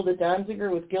 He ruled that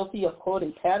Donziger was guilty of, quote,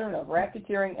 a pattern of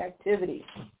racketeering activity.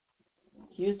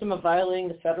 Accused him of violating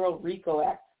the federal RICO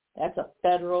Act. That's a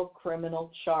federal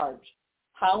criminal charge.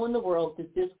 How in the world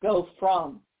did this go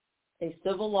from a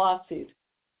civil lawsuit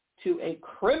to a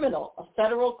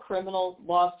federal criminal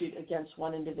lawsuit against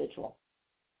one individual?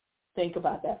 Think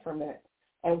about that for a minute.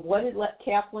 And what did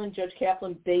Judge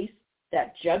Kaplan base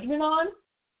that judgment on?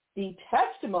 The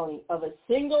testimony of a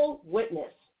single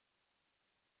witness.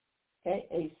 Okay,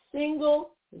 a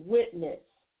single witness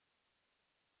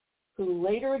who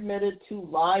later admitted to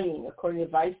lying, according to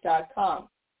Vice.com.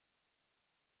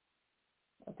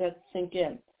 Let that sink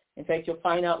in. In fact, you'll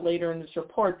find out later in this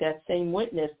report that same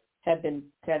witness had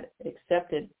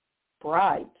accepted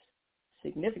bribes,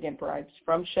 significant bribes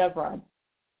from Chevron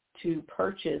to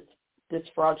purchase this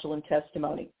fraudulent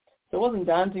testimony. So it wasn't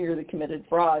Donziger that committed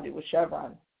fraud, it was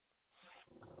Chevron.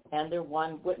 And their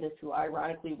one witness who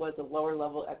ironically was a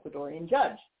lower-level Ecuadorian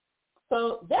judge.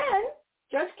 So then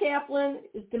Judge Kaplan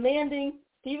is demanding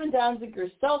Stephen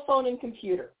Donziger's cell phone and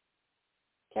computer.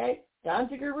 Okay?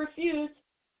 Donziger refused.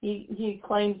 He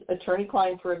claims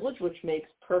attorney-client privilege, which makes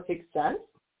perfect sense.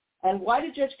 And why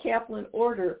did Judge Kaplan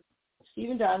order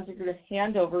Stephen Donziger to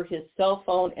hand over his cell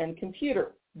phone and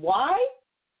computer? Why?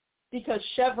 because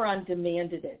Chevron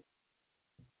demanded it.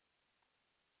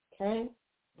 Okay?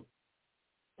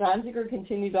 Donziger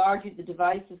continued to argue the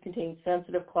devices contained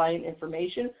sensitive client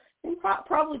information and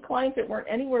probably clients that weren't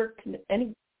any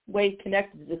way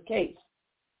connected to this case.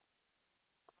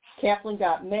 Kaplan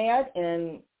got mad,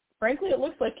 and frankly, it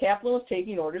looks like Kaplan was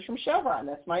taking orders from Chevron.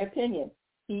 That's my opinion.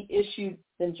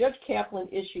 Judge Kaplan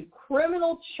issued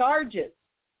criminal charges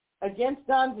against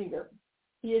Donziger.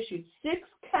 He issued 6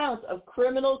 counts of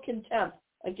criminal contempt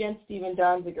against Stephen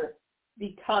Donziger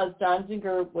because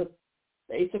Donziger was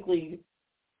basically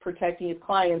protecting his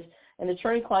clients, and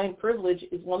attorney-client privilege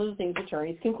is one of the things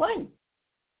attorneys can claim.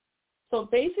 So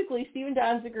basically, Stephen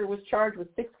Donziger was charged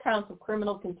with 6 counts of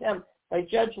criminal contempt by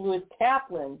Judge Lewis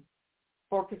Kaplan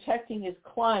for protecting his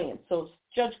clients. So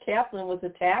Judge Kaplan was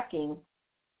attacking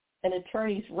an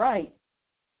attorney's right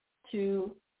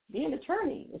to be an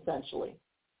attorney, essentially.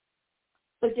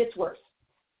 But it gets worse.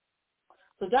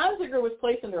 So Donziger was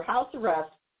placed under house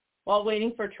arrest while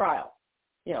waiting for trial.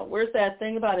 You know, where's that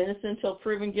thing about innocent until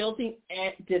proven guilty?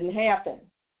 Didn't happen.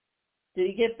 Did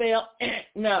he get bail?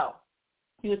 No.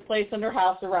 He was placed under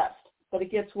house arrest. But it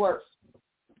gets worse.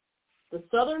 The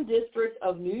Southern District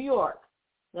of New York,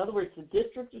 in other words, the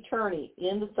district attorney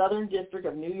in the Southern District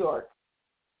of New York,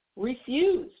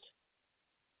 refused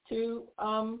to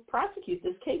prosecute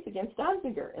this case against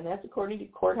Donziger, and that's according to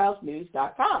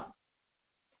courthousenews.com.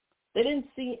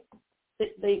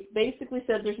 They basically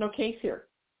said there's no case here.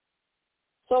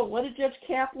 So what did Judge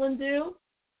Kaplan do?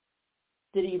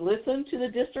 Did he listen to the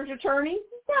district attorney?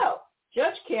 No.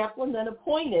 Judge Kaplan then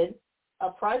appointed a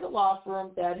private law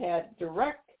firm that had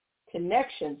direct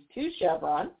connections to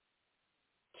Chevron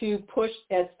to push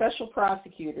as special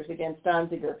prosecutors against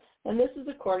Donziger. And this is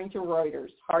according to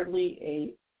Reuters, hardly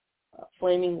a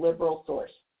flaming liberal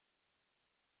source.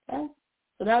 Okay?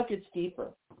 So now it gets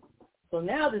deeper. So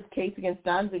now this case against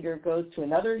Donziger goes to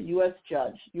another U.S.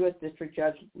 judge, U.S. District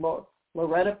Judge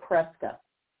Loretta Preska.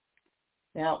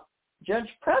 Now, Judge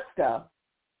Preska,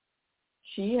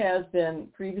 she has been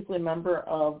previously a member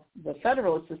of the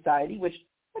Federalist Society, which,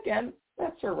 again,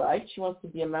 that's her right. She wants to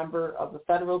be a member of the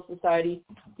Federalist Society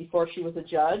before she was a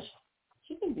judge.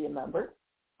 She can be a member.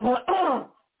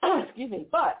 Excuse me.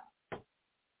 But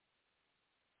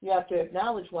you have to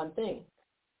acknowledge one thing.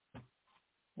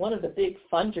 One of the big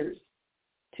funders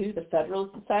to the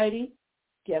Federalist Society,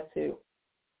 guess who?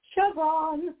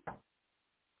 Chevron.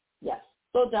 Yes.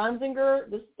 So Donziger,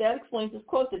 that explains this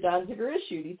quote that Donziger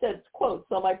issued. He said, quote,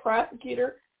 "So my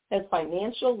prosecutor has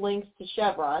financial links to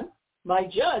Chevron. My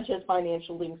judge has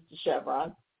financial links to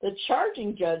Chevron. The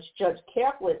charging judge, Judge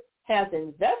Kaplan, has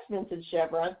investments in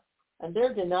Chevron, and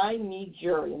they're denying me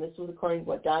jury." And this was according to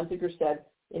what Donziger said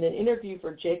in an interview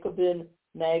for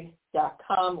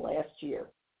JacobinMag.com last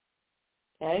year,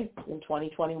 okay, in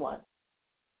 2021.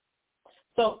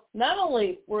 So not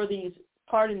only were these,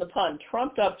 pardon the pun,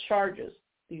 trumped-up charges,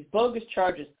 these bogus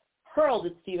charges, hurled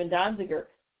at Stephen Donziger,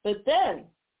 but then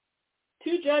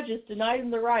 2 judges denied him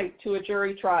the right to a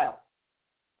jury trial,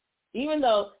 even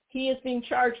though he is being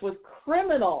charged with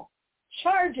criminal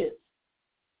charges,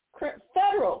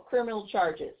 federal criminal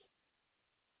charges.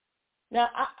 Now,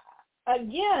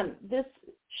 again,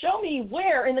 show me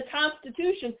where in the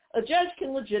Constitution a judge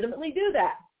can legitimately do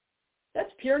that.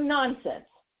 That's pure nonsense.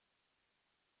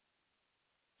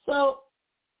 So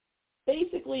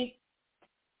basically,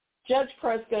 Judge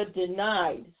Preska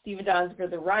denied Stephen Donziger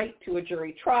the right to a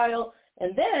jury trial,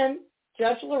 and then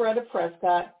Judge Loretta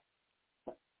Prescott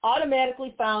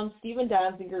automatically found Stephen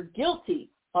Donziger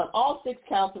guilty on all 6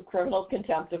 counts of criminal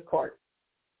contempt of court.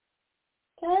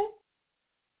 Okay?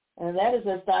 And that is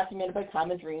as documented by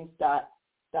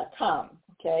commondreams.com.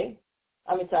 Okay?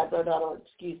 .org,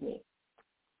 excuse me.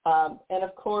 And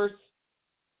of course,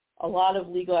 a lot of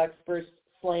legal experts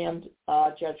slammed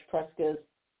Judge Preska's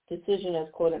decision as,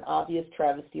 quote, an obvious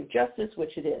travesty of justice,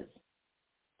 which it is.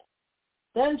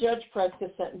 Then Judge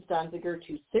Preska sentenced Donziger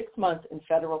to 6 months in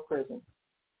federal prison.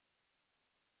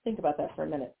 Think about that for a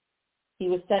minute. He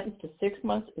was sentenced to 6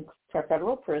 months in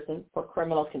federal prison for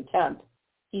criminal contempt.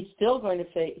 He still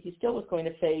was going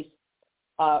to face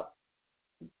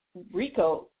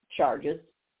RICO charges,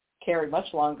 carry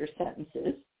much longer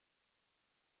sentences,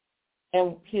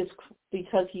 and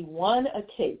because he won a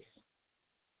case.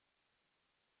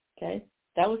 Okay,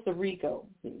 that was the RICO.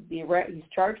 He's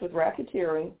charged with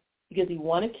racketeering because he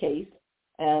won a case,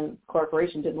 and the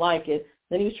corporation didn't like it.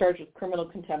 Then he was charged with criminal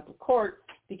contempt of court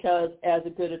because, as a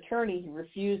good attorney, he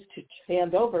refused to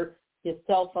hand over his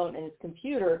cell phone and his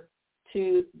computer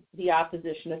to the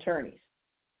opposition attorneys.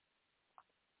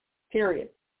 Period.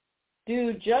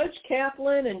 Do Judge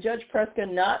Kaplan and Judge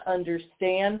Preska not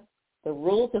understand the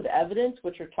rules of evidence,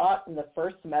 which are taught in the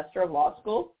first semester of law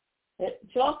school. It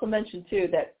should also mention, too,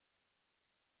 that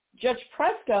Judge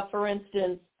Preska, for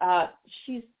instance,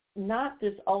 she's not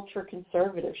this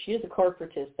ultra-conservative. She is a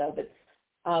corporatist, though, but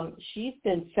she's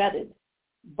been feted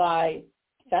by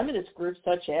feminist groups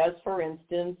such as, for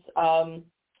instance,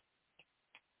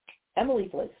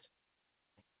 Emily's List.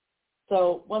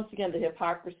 So once again, the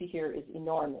hypocrisy here is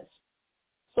enormous.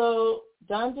 So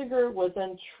Donziger was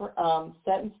then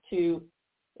sentenced to,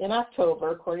 in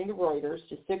October, according to Reuters,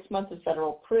 to 6 months of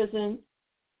federal prison.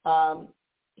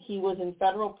 He was in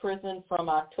federal prison from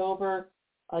October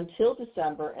until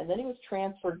December, and then he was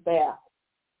transferred back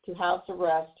to house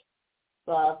arrest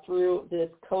through this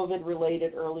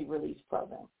COVID-related early release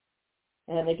program.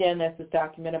 And again, this is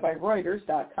documented by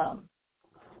Reuters.com.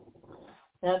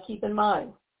 Now keep in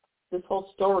mind, this whole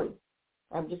story,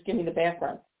 I'm just giving the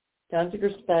background.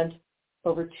 Donziger spent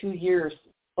over 2 years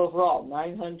overall,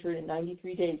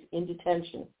 993 days in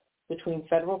detention between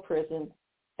federal prison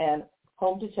and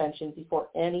home detention before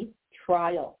any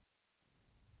trial.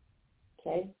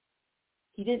 Okay?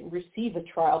 He didn't receive a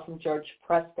trial from Judge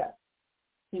Preska.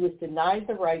 He was denied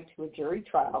the right to a jury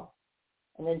trial,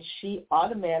 and then she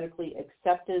automatically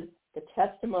accepted the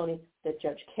testimony that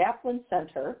Judge Kaplan sent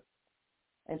her,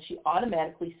 and she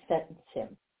automatically sentenced him.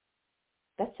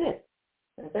 That's it.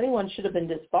 And if anyone should have been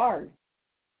disbarred,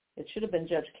 it should have been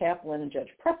Judge Kaplan and Judge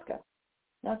Preska,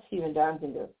 not Stephen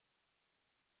Donziger.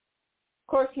 Of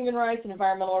course, human rights and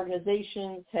environmental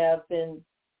organizations have been,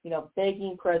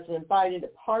 begging President Biden to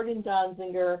pardon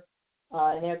Donziger,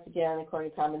 and that's, again,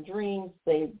 according to Common Dreams.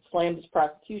 They slammed his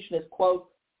prosecution as, quote,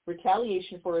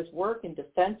 retaliation for his work in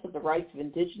defense of the rights of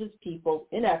indigenous peoples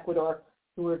in Ecuador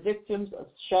who were victims of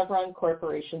Chevron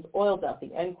Corporation's oil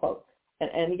dumping, end quote.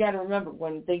 And you got to remember,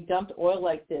 when they dumped oil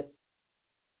like this,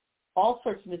 all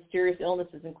sorts of mysterious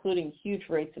illnesses, including huge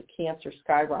rates of cancer,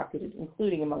 skyrocketed,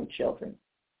 including among children.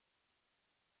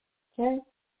 Okay?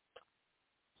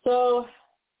 So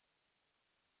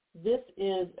this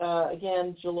is,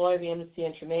 again, Jaloy of Amnesty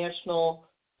International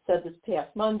said this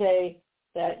past Monday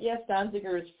that, yes,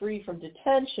 Donziger is free from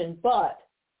detention, but,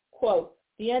 quote,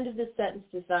 the end of this sentence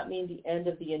does not mean the end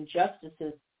of the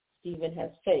injustices Stephen has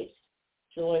faced.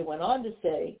 Jaloy went on to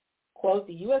say, quote,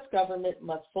 the U.S. government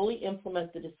must fully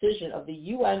implement the decision of the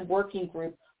UN Working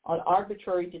Group on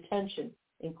Arbitrary Detention,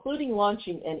 including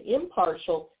launching an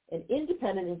impartial and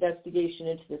independent investigation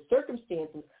into the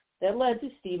circumstances that led to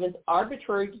Stephen's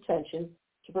arbitrary detention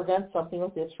to prevent something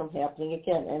like this from happening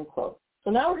again, end quote.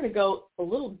 So now we're going to go a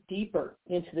little deeper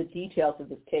into the details of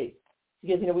this case.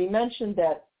 Because, we mentioned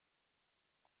that,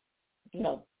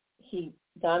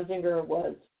 Donziger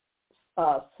was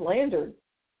slandered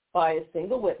by a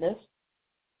single witness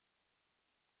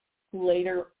who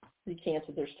later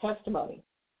recanted their testimony.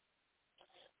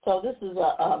 So this is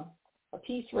a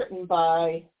piece written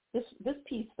by, this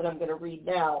piece that I'm going to read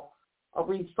now, I'll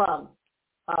read from,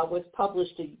 was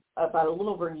published about a little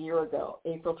over a year ago,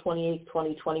 April 28,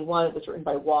 2021. It was written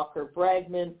by Walker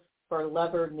Bragman for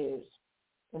Lever News.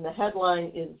 And the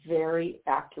headline is very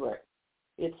accurate.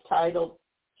 It's titled,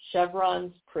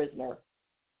 Chevron's Prisoner.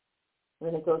 And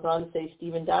then it goes on to say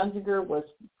Stephen Donziger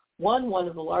won one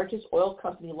of the largest oil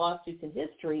company lawsuits in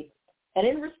history, and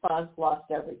in response lost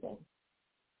everything.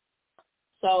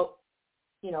 So,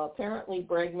 apparently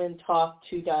Bregman talked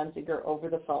to Donziger over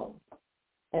the phone.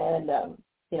 And,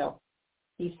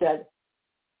 he said,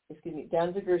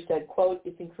 Donziger said, quote,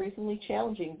 it's increasingly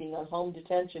challenging being on home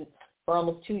detention for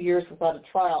almost 2 years without a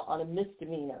trial on a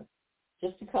misdemeanor,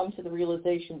 just to come to the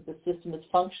realization that the system is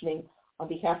functioning on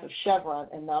behalf of Chevron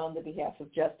and not on the behalf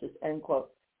of justice, end quote.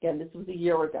 Again, this was a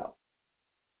year ago.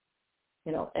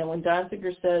 And when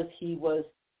Donziger says he was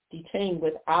detained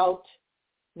without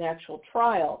an actual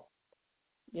trial,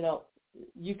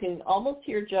 you can almost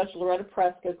hear Judge Loretta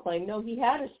Preska claim, no, he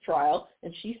had his trial,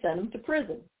 and she sent him to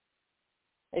prison.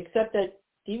 Except that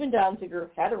Stephen Donziger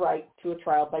had a right to a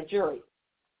trial by jury.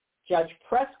 Judge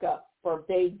Preska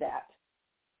forbade that,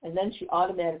 and then she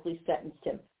automatically sentenced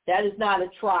him. That is not a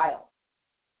trial,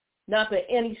 not by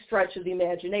any stretch of the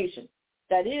imagination.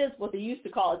 That is what they used to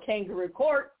call a kangaroo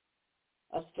court,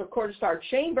 a court-of-star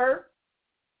chamber.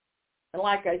 And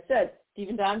like I said,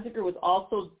 Stephen Donziger was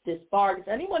also disbarred. If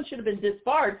anyone should have been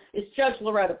disbarred, it's Judge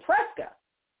Loretta Preska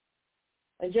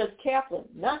and Judge Kaplan,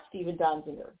 not Stephen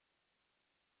Donziger.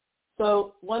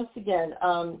 So once again,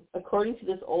 according to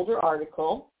this older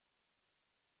article,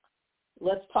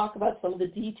 let's talk about some of the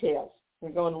details. We're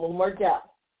going a little more depth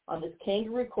on this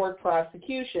kangaroo court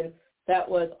prosecution that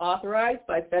was authorized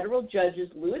by federal judges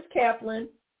Lewis Kaplan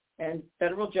and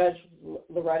federal judge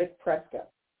Loretta Preska.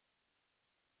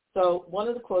 So one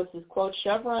of the quotes is, quote,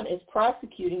 Chevron is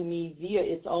prosecuting me via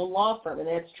its own law firm, and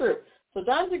that's true. So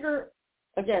Donziger,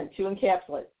 again, to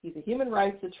encapsulate, he's a human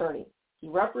rights attorney. He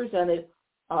represented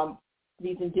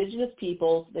these indigenous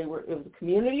peoples. It was a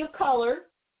community of color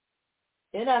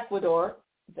in Ecuador.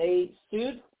 They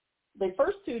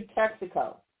first sued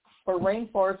Texaco for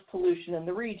rainforest pollution in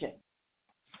the region.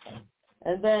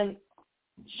 And then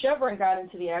Chevron got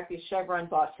into the act because Chevron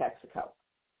bought Texaco.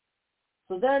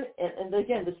 So then, and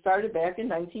again, this started back in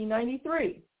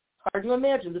 1993. Hard to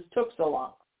imagine this took so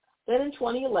long. Then in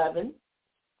 2011,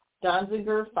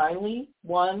 Donziger finally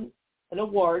won an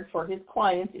award for his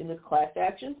clients in this class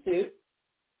action suit.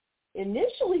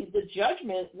 Initially, the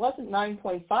judgment wasn't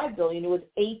 $9.5 billion, it was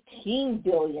 $18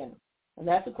 billion, and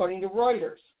that's according to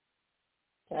Reuters.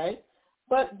 Okay?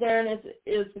 But then, as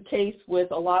is the case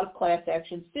with a lot of class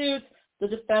action suits, the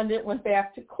defendant went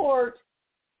back to court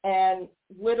and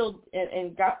whittled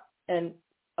and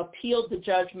appealed the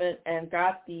judgment and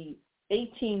got the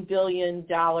 $18 billion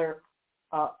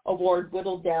award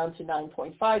whittled down to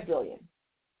 $9.5 billion.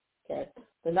 Okay,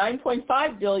 the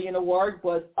 $9.5 billion award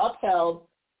was upheld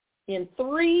in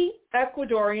 3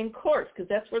 Ecuadorian courts because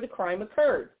that's where the crime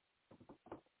occurred.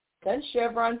 Then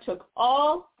Chevron took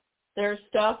all their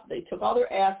stuff, they took all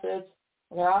their assets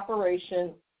and their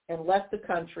operation and left the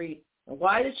country. And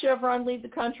why did Chevron leave the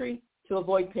country? To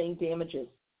avoid paying damages.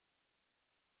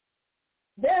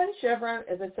 Then Chevron,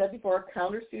 as I said before,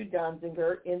 countersued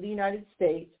Donziger in the United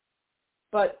States,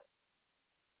 but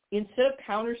instead of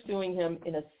countersuing him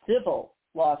in a civil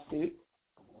lawsuit,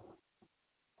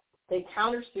 they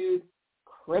countersued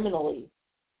criminally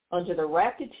under the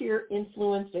Racketeer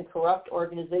Influenced and Corrupt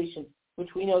Organizations, which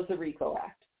we know is the RICO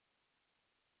Act.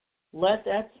 Let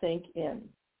that sink in.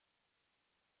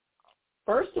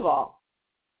 First of all,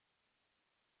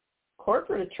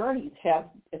 corporate attorneys have,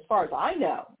 as far as I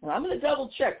know, and I'm going to double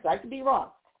check because I could be wrong,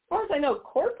 as far as I know,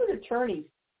 corporate attorneys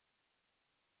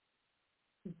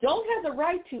don't have the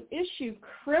right to issue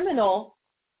criminal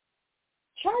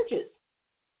charges.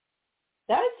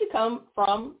 That is to come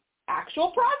from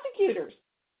actual prosecutors,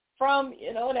 from,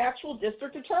 an actual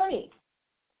district attorney.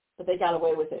 But they got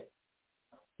away with it.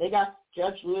 They got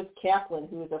Judge Lewis Kaplan,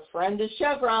 who is a friend of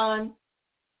Chevron.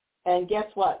 And guess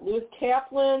what? Lewis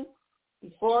Kaplan,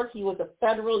 before he was a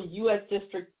federal U.S.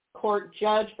 District Court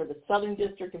judge for the Southern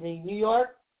District of New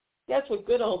York, guess what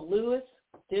good old Lewis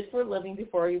did for a living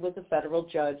before he was a federal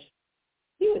judge?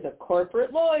 He was a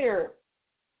corporate lawyer.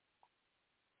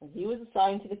 And he was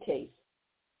assigned to the case.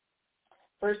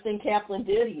 First thing Kaplan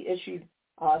did, he issued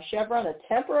Chevron a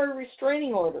temporary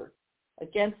restraining order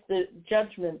against the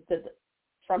judgment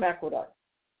from Ecuador.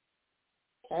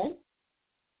 Okay?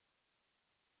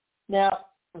 Now,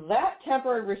 that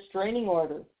temporary restraining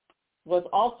order was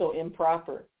also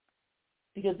improper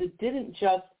because it didn't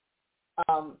just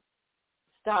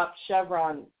stop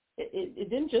Chevron. It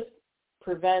didn't just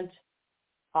prevent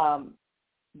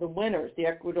the winners, the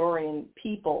Ecuadorian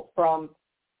people, from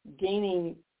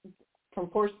gaining,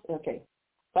 okay,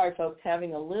 sorry folks,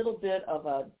 having a little bit of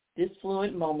a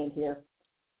disfluent moment here.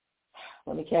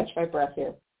 Let me catch my breath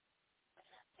here.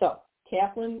 So,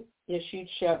 Kaplan issued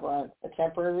Chevron a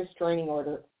temporary restraining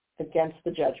order against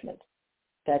the judgment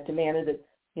that demanded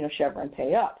that, Chevron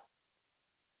pay up.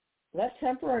 That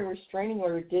temporary restraining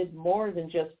order did more than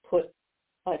just put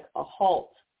like a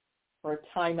halt or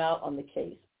a timeout on the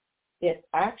case. It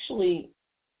actually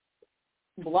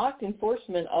blocked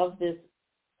enforcement of this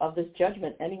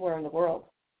judgment anywhere in the world.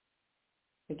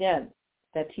 Again,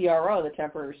 that TRO, the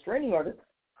temporary restraining order,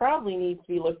 probably needs to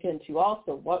be looked into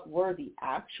also. What were the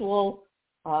actual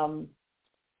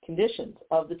conditions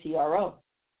of the TRO?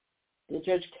 Did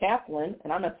Judge Kaplan,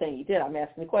 and I'm not saying he did, I'm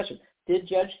asking the question, did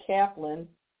Judge Kaplan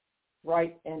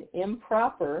write an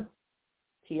improper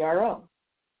TRO?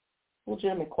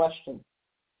 Legitimate question.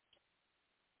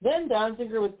 Then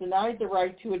Donziger was denied the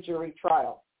right to a jury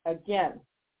trial. Again,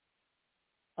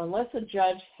 unless a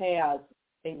judge has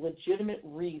a legitimate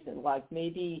reason, like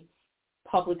maybe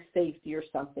public safety or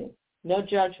something, no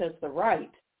judge has the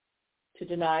right to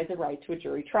deny the right to a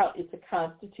jury trial. It's a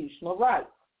constitutional right.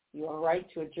 You have a right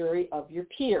to a jury of your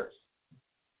peers.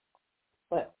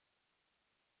 But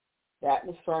that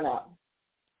was thrown out.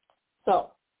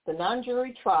 So the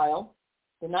non-jury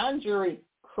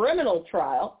criminal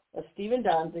trial of Stephen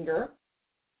Donziger,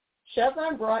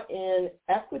 Chevron brought in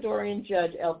Ecuadorian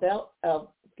Judge Alberto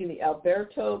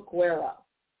Guerra.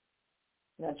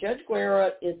 Now, Judge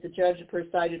Guerra is the judge who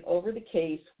presided over the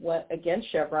case against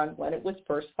Chevron when it was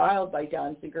first filed by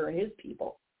Donziger and his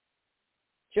people.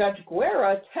 Judge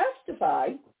Guerra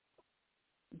testified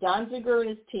Donziger and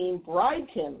his team bribed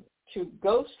him to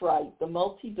ghostwrite the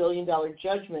multi-billion-dollar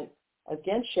judgment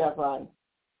against Chevron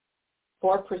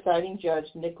for presiding judge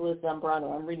Nicholas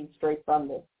Zambrano. I'm reading straight from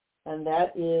this. And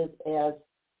that is, as,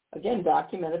 again,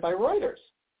 documented by Reuters.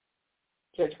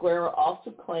 Judge Guerra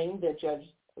also claimed that Judge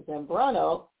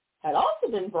Zambrano had also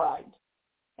been bribed,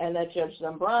 and that Judge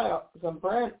Guerra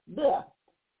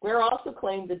also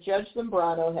claimed that Judge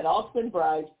Zambrano had also been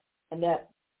bribed, and that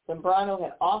Zambrano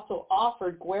had also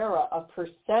offered Guerra a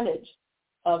percentage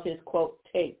of his, quote,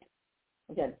 take.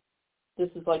 Again, this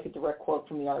is like a direct quote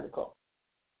from the article.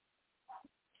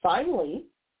 Finally,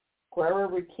 Guerra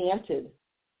recanted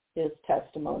his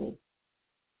testimony.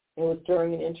 It was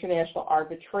during an international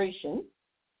arbitration,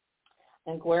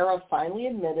 and Guerra finally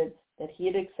admitted that he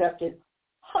had accepted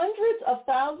hundreds of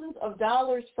thousands of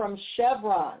dollars from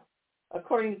Chevron,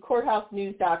 according to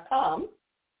courthousenews.com,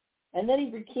 and then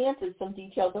he recanted some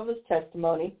details of his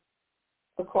testimony,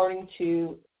 according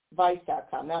to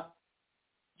Vice.com. Now,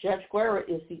 Judge Guerra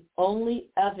is the only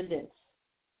evidence,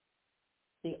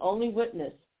 the only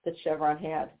witness that Chevron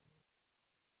had.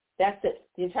 That's it.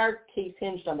 The entire case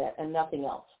hinged on that and nothing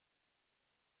else.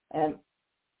 And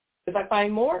if I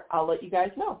find more, I'll let you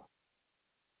guys know.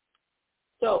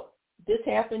 So this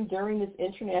happened during this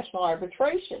international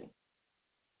arbitration.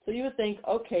 So you would think,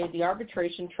 okay, the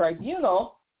arbitration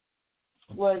tribunal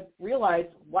would realize,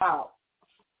 wow,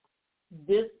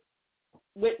 this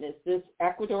witness, this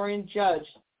Ecuadorian judge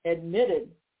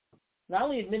not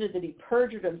only admitted that he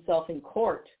perjured himself in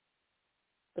court,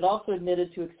 but also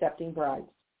admitted to accepting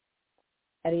bribes.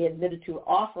 And he admitted to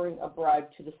offering a bribe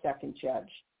to the second judge,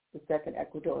 the second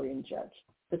Ecuadorian judge.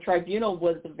 The tribunal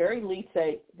would at the very least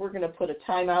say, we're going to put a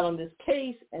timeout on this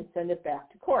case and send it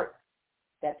back to court.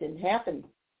 That didn't happen.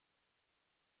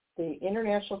 The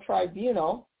International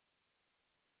Tribunal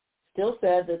still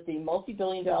said that the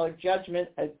multi-billion-dollar judgment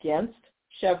against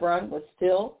Chevron was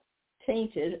still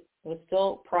tainted, was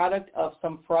still product of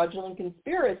some fraudulent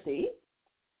conspiracy,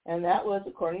 and that was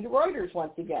according to Reuters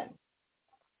once again.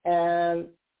 And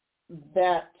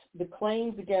that the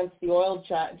claims against the oil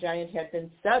giant had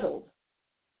been settled,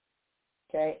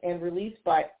 okay, and released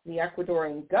by the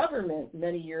Ecuadorian government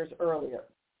many years earlier.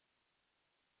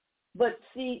 But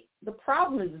see, the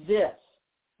problem is this,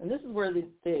 and this is where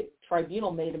the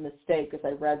tribunal made a mistake as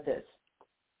I read this.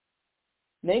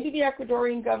 Maybe the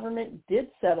Ecuadorian government did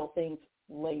settle things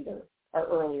later, or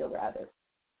earlier rather.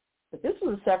 But this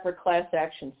was a separate class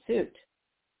action suit.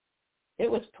 It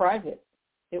was private.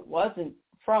 It wasn't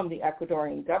from the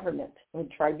Ecuadorian government. When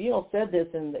the tribunal said this,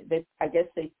 and I guess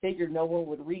they figured no one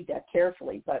would read that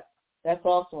carefully, but that's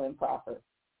also improper.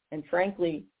 And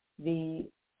frankly, the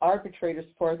arbitrators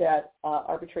for that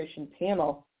arbitration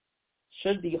panel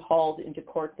should be hauled into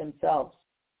court themselves.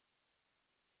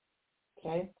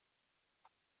 Okay?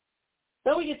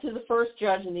 So we get to the first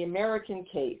judge in the American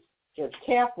case, Judge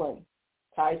Kaplan,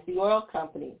 ties to the oil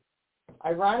company.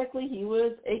 Ironically, he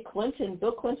was a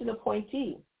Bill Clinton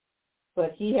appointee,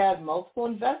 but he had multiple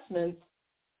investments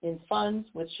in funds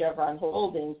with Chevron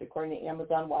Holdings, according to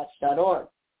AmazonWatch.org.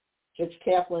 Judge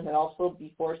Kaplan had also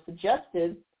before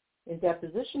suggested in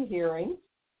deposition hearings,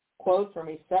 quote, from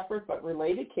a separate but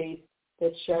related case,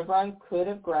 that Chevron could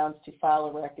have grounds to file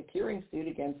a racketeering suit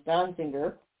against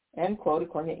Donziger, end quote,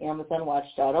 according to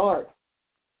AmazonWatch.org.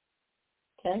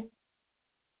 Okay?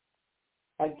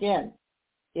 Again,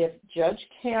 if Judge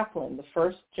Kaplan, the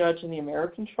first judge in the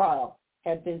American trial,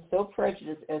 had been so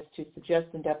prejudiced as to suggest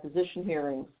in deposition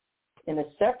hearings in a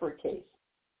separate case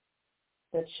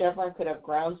that Chevron could have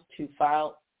grounds to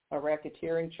file a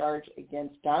racketeering charge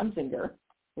against Donziger,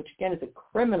 which again is a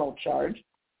criminal charge,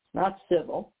 not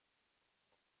civil,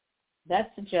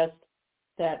 that suggests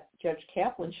that Judge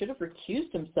Kaplan should have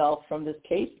recused himself from this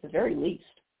case at the very least,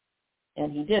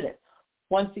 and he did it.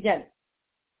 Once again,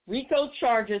 RICO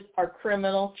charges are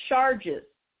criminal charges.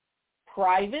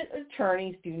 Private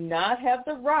attorneys do not have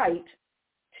the right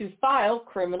to file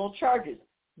criminal charges.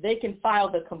 They can file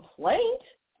the complaint,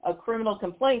 a criminal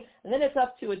complaint, and then it's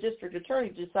up to a district attorney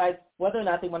to decide whether or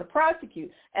not they want to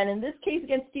prosecute. And in this case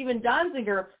against Stephen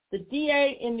Donziger, the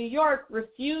DA in New York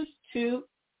refused to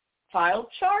file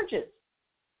charges.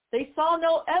 They saw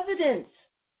no evidence.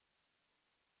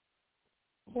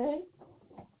 Okay?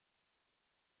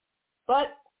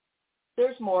 But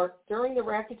there's more. During the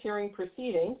racketeering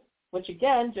proceedings, which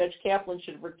again, Judge Kaplan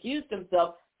should have recused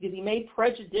himself because he made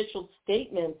prejudicial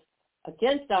statements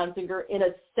against Donziger in a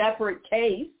separate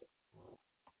case,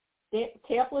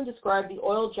 Kaplan described the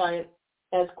oil giant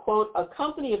as, quote, a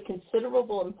company of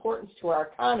considerable importance to our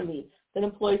economy that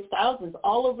employs thousands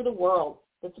all over the world,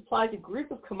 that supplies a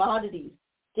group of commodities,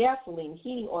 gasoline,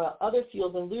 heating oil, other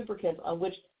fuels, and lubricants on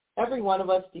which every one of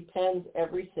us depends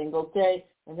every single day,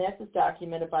 and that is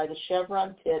documented by the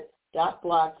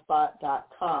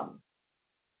chevronpit.blogspot.com.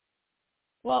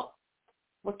 Well,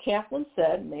 what Kaplan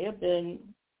said may have been,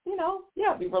 we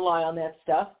rely on that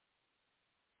stuff,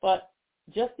 but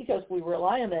just because we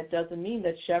rely on that doesn't mean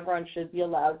that Chevron should be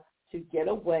allowed to get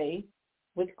away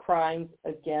with crimes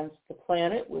against the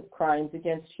planet, with crimes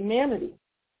against humanity.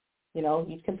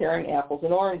 He's comparing apples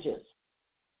and oranges.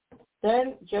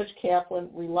 Then Judge Kaplan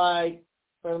relied,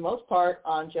 for the most part,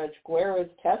 on Judge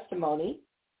Guerra's testimony,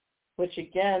 which,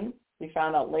 again, we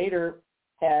found out later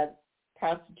had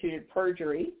constituted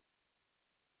perjury,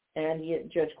 and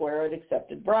Judge Guerra had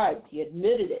accepted bribes. He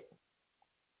admitted it.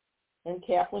 And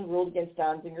Kaplan ruled against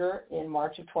Donziger in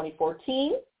March of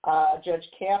 2014. Judge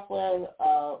Kaplan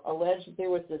alleged that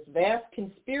there was this vast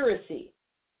conspiracy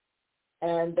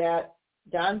and that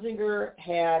Donziger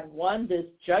had won this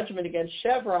judgment against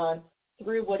Chevron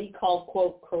through what he called,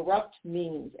 quote, corrupt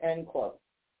means, end quote.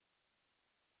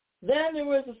 Then there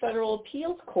was a federal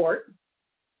appeals court.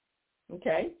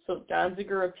 Okay, so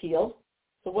Donziger appealed.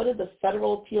 So what did the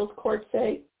federal appeals court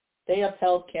say? They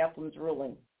upheld Kaplan's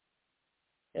ruling.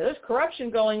 Now, there's corruption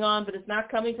going on, but it's not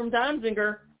coming from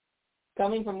Donziger. It's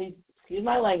coming from these, excuse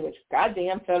my language,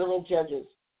 goddamn federal judges.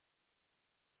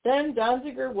 Then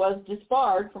Donziger was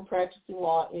disbarred from practicing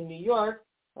law in New York,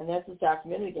 and that's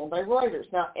documented again by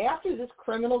Reuters. Now, after this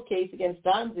criminal case against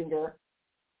Donziger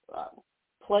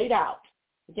played out,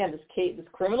 again, this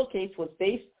criminal case was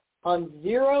based on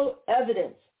zero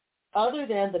evidence other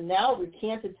than the now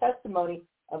recanted testimony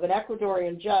of an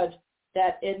Ecuadorian judge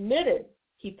that admitted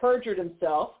he perjured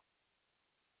himself,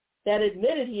 that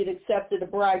admitted he had accepted a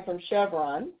bribe from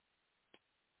Chevron,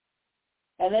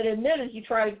 and that admitted he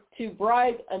tried to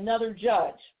bribe another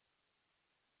judge.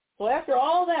 So after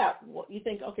all that, you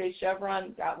think, okay,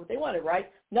 Chevron got what they wanted,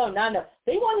 right? No.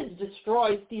 They wanted to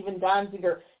destroy Stephen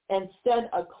Donziger and send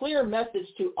a clear message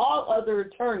to all other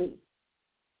attorneys.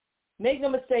 Make no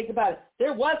mistake about it.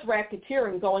 There was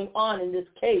racketeering going on in this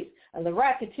case, and the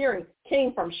racketeering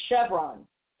came from Chevron,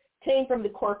 came from the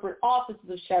corporate offices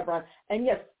of Chevron, and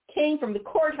yes, came from the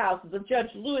courthouses of Judge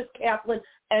Louis Kaplan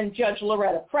and Judge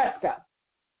Loretta Fresca.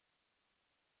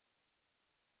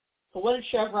 So what did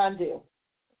Chevron do?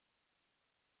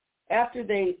 After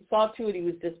they saw to it he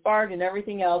was disbarred and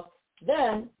everything else,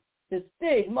 then this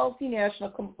big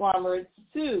multinational conglomerate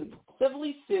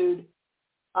civilly sued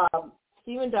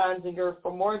Stephen Donziger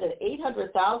for more than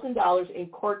 $800,000 in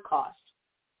court costs.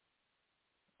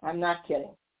 I'm not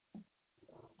kidding.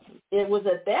 It was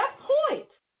at that point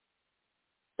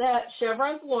that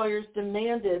Chevron's lawyers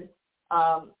demanded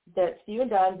that Stephen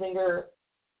Donziger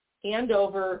hand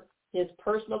over his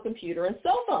personal computer and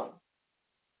cell phone.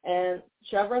 And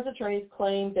Chevron's attorneys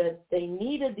claimed that they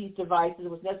needed these devices.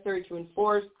 It was necessary to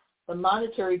enforce the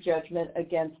monetary judgment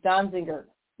against Donziger.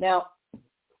 Now,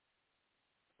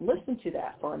 listen to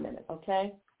that for a minute,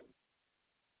 okay?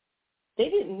 They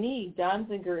didn't need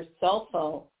Donziger's cell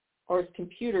phone or his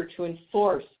computer to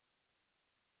enforce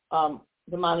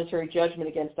the monetary judgment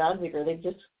against Donziger.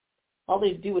 All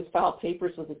they do is file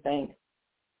papers with the bank.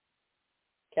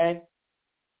 Okay?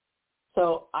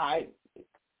 So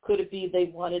could it be they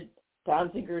wanted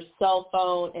Donziger's cell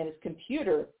phone and his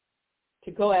computer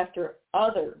to go after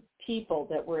other people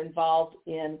that were involved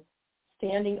in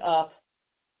standing up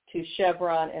to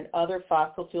Chevron and other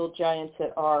fossil fuel giants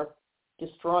that are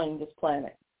destroying this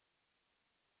planet?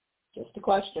 Just a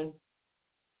question.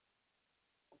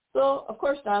 So, of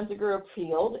course, Donziger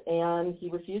appealed, and he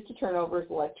refused to turn over his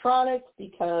electronics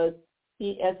because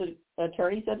he, as an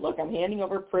attorney, said, look, I'm handing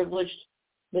over privileged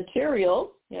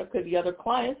materials, could be other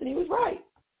clients, and he was right.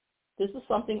 This is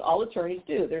something all attorneys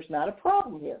do. There's not a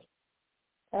problem here.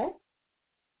 Okay?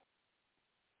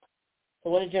 So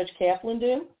what did Judge Kaplan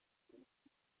do?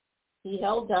 He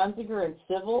held Donziger in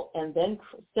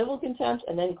civil contempt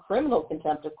and then criminal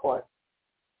contempt of court.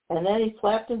 And then he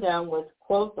slapped him down with,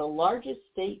 quote, the largest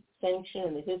state sanction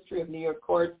in the history of New York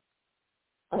courts.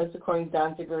 That's according to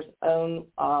Donziger's own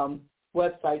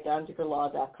website,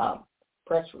 donzigerlaw.com,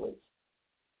 press release.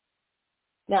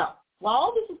 Now, while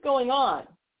all this is going on,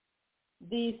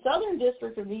 the Southern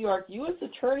District of New York U.S.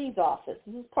 Attorney's Office,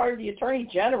 this is part of the Attorney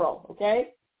General,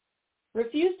 okay,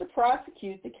 refused to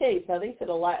prosecute the case. Now, they said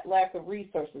a lack of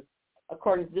resources,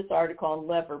 according to this article in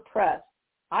Lever Press.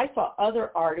 I saw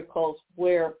other articles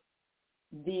where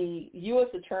the U.S.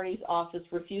 Attorney's Office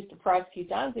refused to prosecute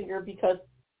Donziger because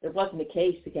there wasn't a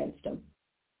case against him.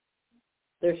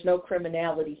 There's no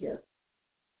criminality here.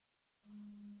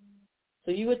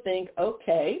 So you would think,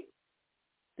 okay,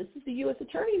 this is the U.S.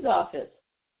 Attorney's Office.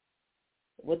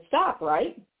 It would stop,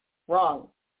 right? Wrong.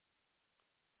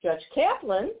 Judge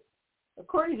Kaplan,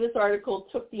 according to this article,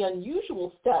 took the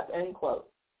unusual step, end quote.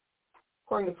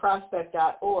 According to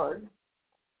prospect.org,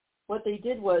 what they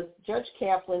did was Judge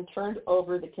Kaplan turned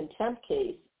over the contempt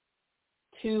case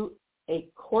to a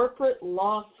corporate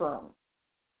law firm,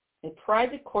 a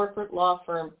private corporate law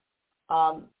firm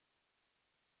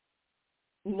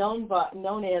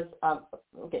known as,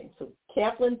 so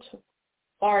Kaplan,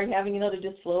 sorry, having another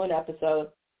disfluent episode.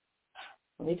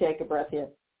 Let me take a breath here.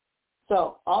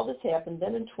 So all this happened.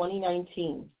 Then in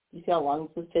 2019, you see how long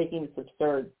this is taking? It's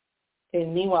absurd.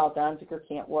 And meanwhile, Donziger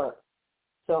can't work.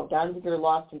 So Donziger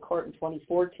lost in court in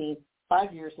 2014.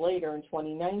 5 years later, in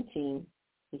 2019,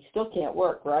 he still can't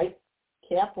work, right?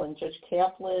 Judge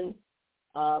Kaplan,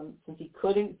 since he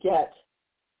couldn't get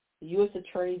the U.S.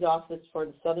 Attorney's Office for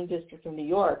the Southern District of New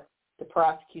York to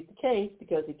prosecute the case,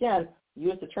 because, again, the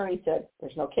U.S. Attorney said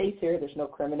there's no case here, there's no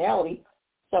criminality.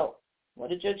 So what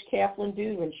did Judge Kaplan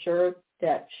do to ensure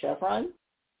that Chevron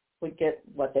would get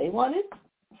what they wanted?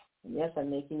 And yes, I'm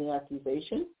making the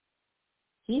accusation.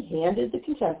 He handed the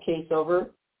contempt case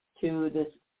over to this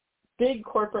big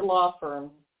corporate law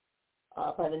firm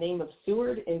by the name of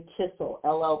Seward and Kissel,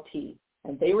 LLP,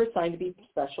 and they were assigned to be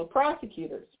special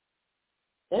prosecutors.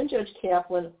 Then Judge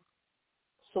Kaplan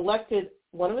selected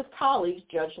one of his colleagues,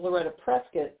 Judge Loretta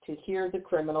Prescott, to hear the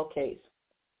criminal case.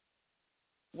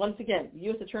 Once again, the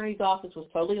U.S. Attorney's Office was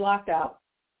totally locked out.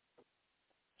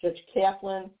 Judge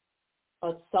Kaplan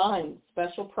assigned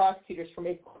special prosecutors from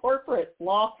a corporate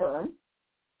law firm,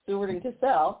 Seward and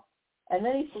Kissel, and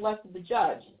then he selected the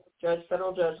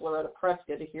Federal Judge Loretta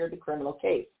Prescott, to hear the criminal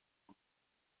case.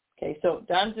 Okay, so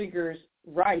Donziger's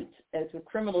rights as a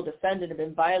criminal defendant have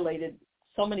been violated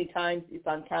so many times it's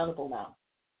uncountable now.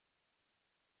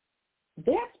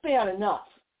 That's bad enough,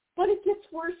 but it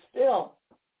gets worse still.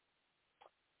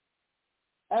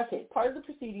 Okay, part of the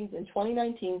proceedings in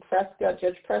 2019,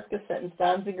 Judge Prescott sentenced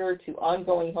Donziger to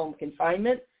ongoing home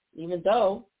confinement, even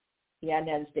though he hadn't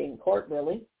had a day in court,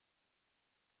 really.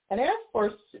 And as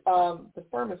for the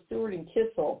firm of Seward and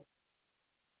Kissel,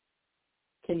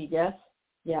 can you guess?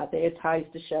 Yeah, they had ties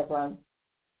to Chevron.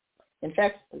 In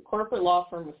fact, the corporate law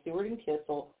firm of Seward and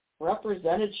Kissel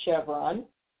represented Chevron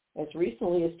as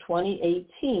recently as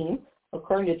 2018,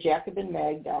 according to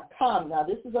JacobinMag.com. Now,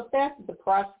 this is a fact of the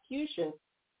prosecution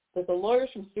that the lawyers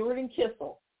from Seward and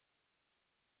Kissel,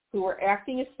 who were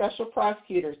acting as special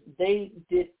prosecutors, they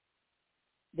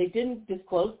didn't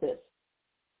disclose this.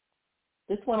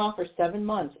 This went on for 7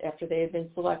 months after they had been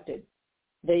selected.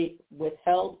 They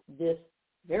withheld this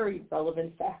very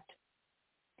relevant fact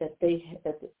that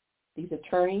these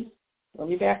attorneys, let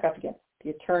me back up again,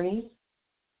 the attorneys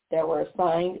that were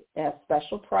assigned as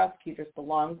special prosecutors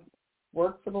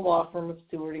worked for the law firm of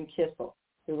Seward and Kissel.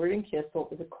 Seward and Kissel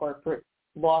is a corporate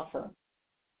law firm.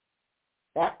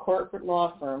 That corporate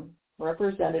law firm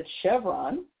represented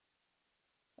Chevron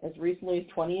as recently as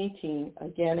 2018,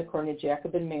 again, according to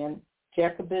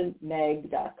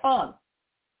JacobinMag.com.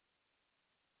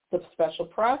 The special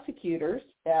prosecutors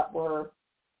that were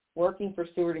working for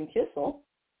Seward and Kissel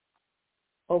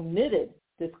omitted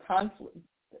this conflict.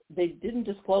 They didn't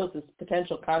disclose this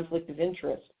potential conflict of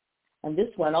interest, and this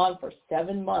went on for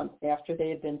 7 months after they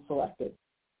had been selected.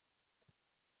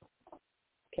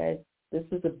 Okay, this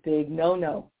is a big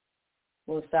no-no.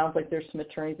 Well, it sounds like there's some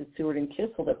attorneys at Seward and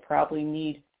Kissel that probably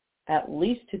need at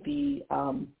least to be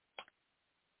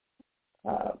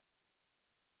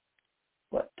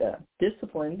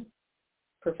disciplined,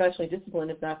 professionally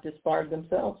disciplined, if not disbarred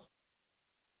themselves.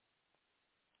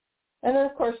 And then,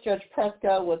 of course, Judge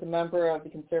Prescott was a member of the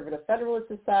Conservative Federalist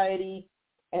Society,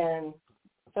 and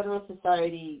Federalist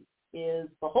Society is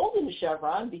beholden to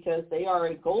Chevron because they are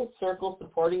a Gold Circle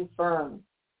supporting firm.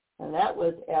 And that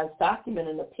was as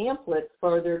documented in the pamphlet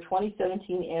for their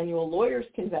 2017 annual Lawyers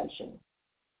Convention.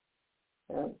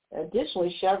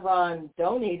 Additionally, Chevron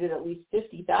donated at least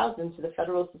 $50,000 to the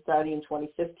Federalist Society in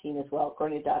 2015 as well,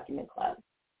 according to Document Cloud.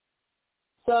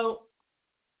 So,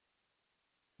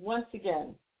 once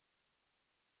again,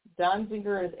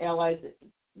 Donziger and his allies,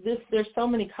 there's so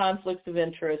many conflicts of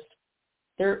interest.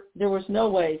 There was no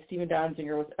way Stephen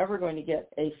Donziger was ever going to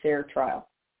get a fair trial.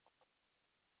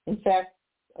 In fact,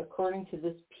 according to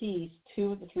this piece,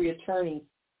 2 of the 3 attorneys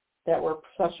that were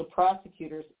special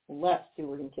prosecutors left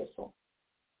Seward and Kissel.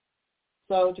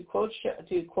 So to quote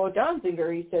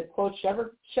Donziger, he said, quote,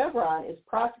 Chevron is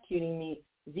prosecuting me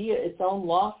via its own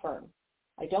law firm.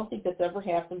 I don't think that's ever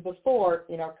happened before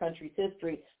in our country's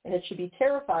history, and it should be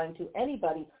terrifying to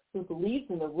anybody who believes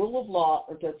in the rule of law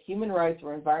or does human rights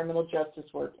or environmental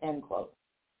justice work, end quote.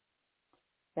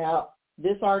 Now,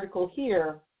 this article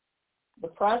here, the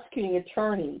prosecuting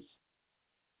attorneys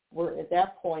were at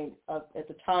that point, at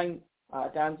the time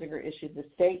Donziger issued the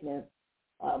statement,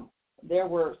 there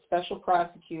were special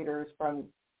prosecutors from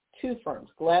two firms,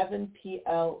 Glavin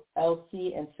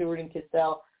PLLC and Seward and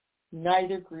Cassell.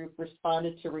 Neither group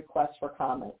responded to requests for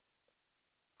comment.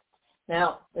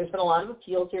 Now, there's been a lot of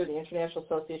appeals here. The International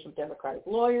Association of Democratic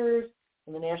Lawyers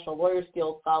and the National Lawyers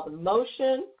Guild filed a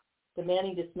motion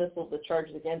demanding dismissal of the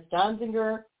charges against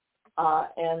Donziger,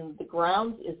 and the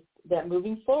grounds is that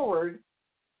moving forward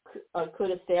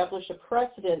could establish a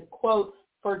precedent, quote,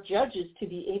 for judges to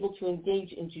be able to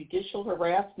engage in judicial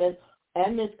harassment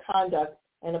and misconduct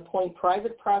and appoint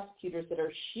private prosecutors that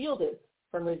are shielded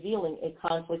from revealing a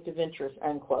conflict of interest,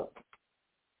 end quote.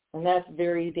 And that's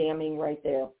very damning right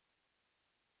there.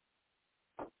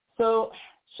 So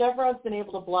Chevron's been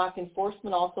able to block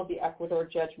enforcement also of the Ecuador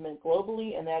judgment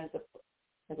globally, and that is,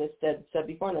 as I said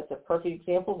before, that's a perfect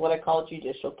example of what I call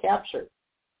judicial capture.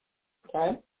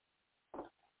 Okay?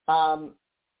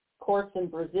 Courts in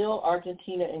Brazil,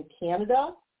 Argentina, and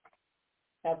Canada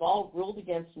have all ruled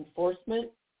against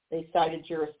enforcement. They cited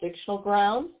jurisdictional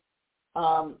grounds,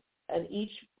 and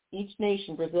each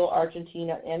nation, Brazil,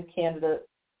 Argentina, and Canada,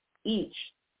 each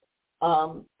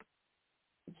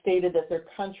stated that their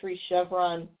country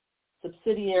Chevron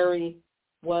subsidiary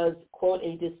was, quote,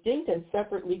 a distinct and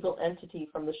separate legal entity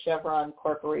from the Chevron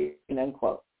Corporation, end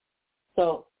quote.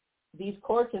 So these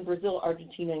courts in Brazil,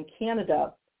 Argentina, and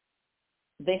Canada,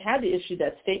 they had to issue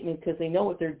that statement because they know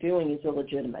what they're doing is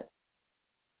illegitimate.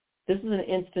 This is an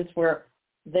instance where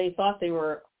they thought they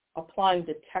were applying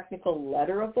the technical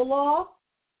letter of the law,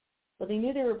 but they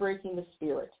knew they were breaking the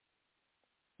spirit.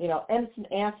 And it's an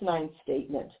asinine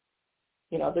statement.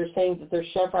 They're saying that their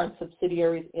Chevron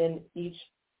subsidiaries in each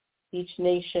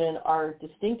nation are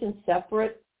distinct and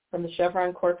separate from the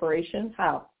Chevron Corporation.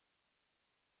 How?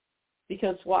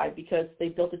 Because why? Because they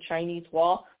built a Chinese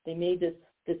wall. They made this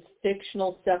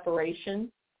fictional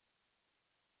separation.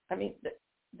 I mean,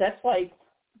 that's like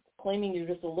claiming you're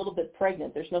just a little bit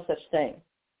pregnant. There's no such thing.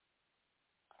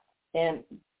 And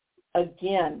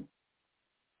again,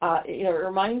 it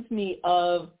reminds me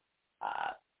of,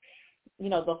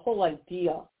 the whole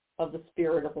idea of the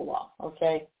spirit of the law,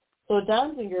 okay? So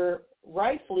Donziger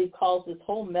rightfully calls this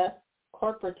whole mess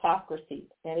corporatocracy,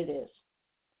 and it is.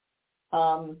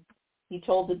 He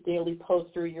told the Daily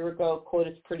Poster a year ago, quote,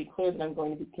 "It's pretty clear that I'm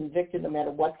going to be convicted no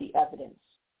matter what the evidence."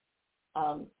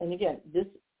 And again, this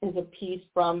is a piece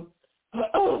from,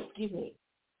 excuse me,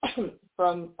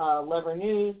 from Lever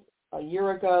News a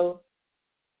year ago.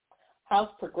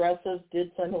 House progressives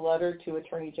did send a letter to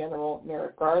Attorney General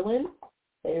Merrick Garland.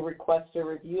 They requested a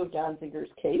review of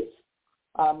Donziger's case.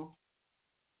 A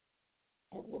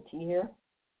little tea here.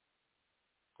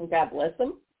 And God bless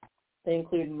them. They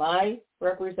include my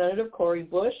representative, Cori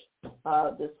Bush,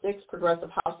 the 6 progressive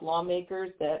House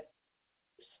lawmakers that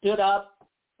stood up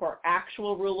for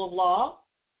actual rule of law,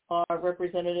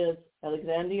 Representatives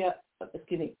Alexandria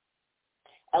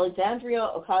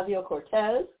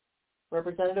Ocasio-Cortez,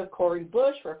 Representative Cori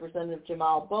Bush, Representative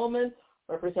Jamal Bowman,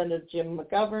 Representative Jim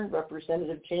McGovern,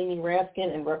 Representative Jeanine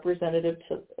Raskin, and Representative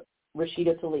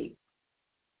Rashida Tlaib.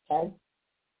 Okay?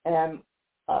 And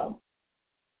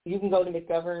you can go to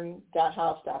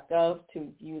mcgovern.house.gov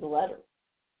to view the letter.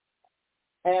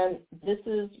 And this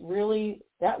is really,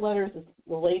 that letter is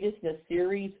the latest in a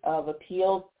series of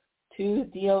appeals to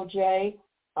DOJ.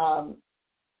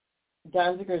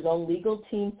 Donziger's own legal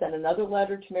team sent another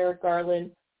letter to Merrick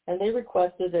Garland, and they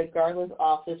requested that Garland's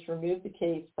office remove the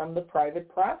case from the private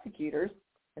prosecutors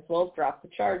as well as drop the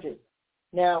charges.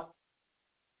 Now,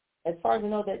 as far as I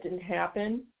know, that didn't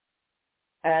happen,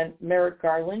 and Merrick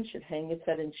Garland should hang his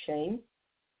head in shame.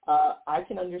 I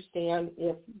can understand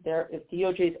if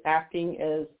DOJ is acting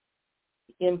as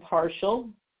impartial.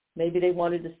 Maybe they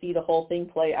wanted to see the whole thing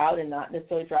play out and not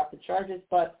necessarily drop the charges,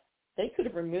 but they could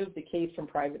have removed the case from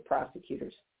private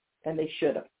prosecutors, and they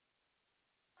should have.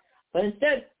 But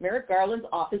instead, Merrick Garland's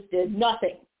office did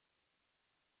nothing.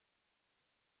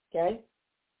 Okay?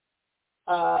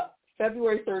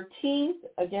 February 13th,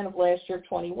 again of last year,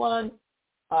 21,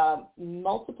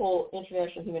 multiple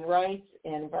international human rights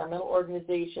and environmental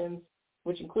organizations,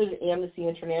 which included Amnesty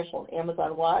International and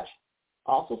Amazon Watch,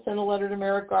 also sent a letter to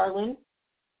Merrick Garland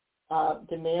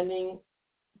demanding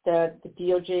that the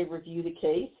DOJ review the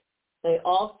case. They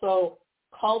also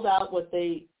called out what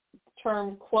they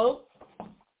termed, quote,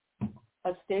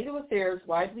 a state of affairs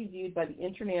widely viewed by the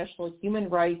international human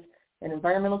rights and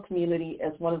environmental community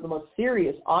as one of the most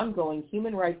serious ongoing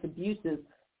human rights abuses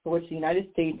for which the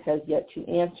United States has yet to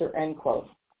answer, end quote.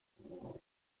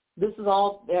 This is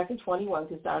all back in 21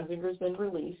 because Donziger's been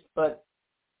released, but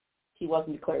he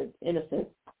wasn't declared innocent.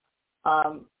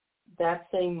 that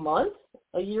same month,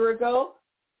 a year ago,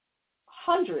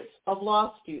 hundreds of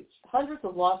law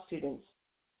students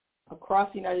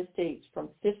across the United States from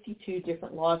 52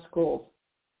 different law schools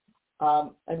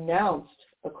announced,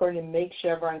 according to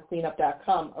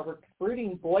MakeChevronCleanup.com, a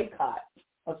recruiting boycott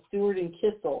of Stewart and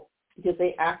Kissel because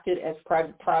they acted as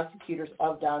private prosecutors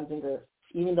of Donziger,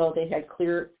 even though they had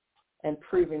clear and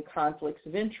proven conflicts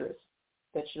of interest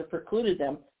that should have precluded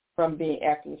them from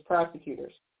acting as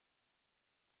prosecutors.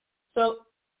 So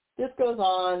this goes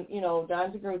on.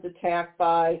 Donziger was attacked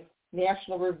by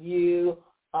National Review.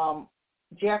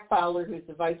 Jack Fowler, who's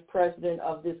the vice president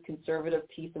of this conservative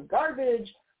piece of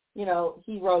garbage,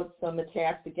 he wrote some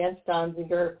attacks against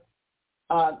Donziger.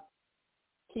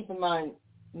 Keep in mind,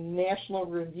 National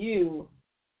Review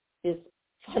is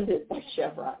funded by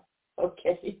Chevron,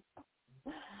 okay?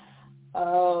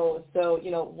 Oh, so,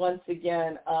 once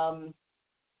again,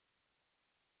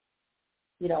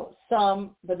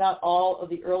 some, but not all of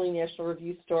the early National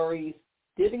Review stories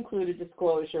did include a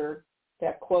disclosure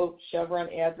that, quote, Chevron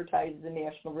advertises the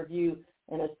National Review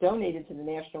and is donated to the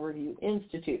National Review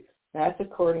Institute. That's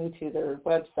according to their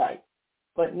website.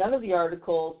 But none of the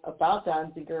articles about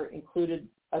Donziger included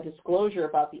a disclosure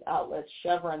about the outlet's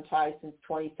Chevron ties since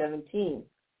 2017,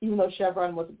 even though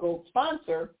Chevron was a gold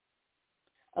sponsor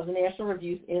of the National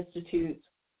Review Institute's,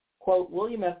 quote,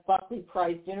 William F. Buckley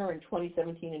Prize Dinner in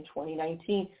 2017 and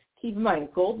 2019. Keep in mind,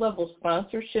 gold level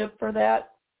sponsorship for that,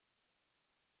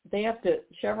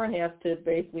 Chevron has to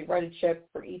basically write a check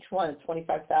for each one of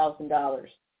 $25,000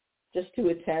 just to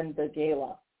attend the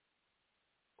gala.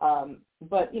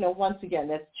 But, once again,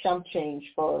 that's chump change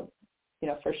for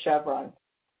Chevron.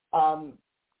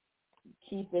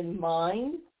 Keep in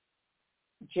mind,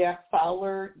 Jack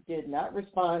Fowler did not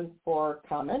respond for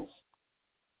comments.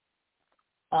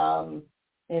 And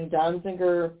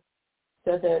Donziger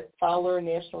said that Fowler and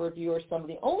National Review are some of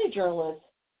the only journalists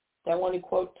that want to,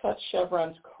 quote, touch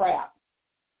Chevron's crap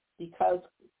because,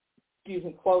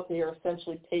 using quote, they are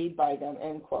essentially paid by them,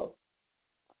 end quote.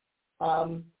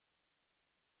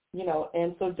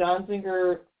 And so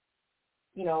Donziger,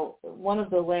 one of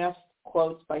the last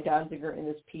quotes by Donziger in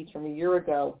this piece from a year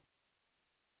ago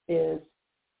is,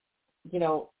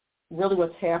 really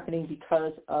what's happening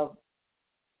because of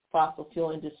fossil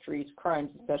fuel industry's crimes,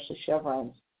 especially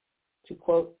Chevron's. To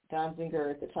quote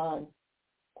Donziger at the time,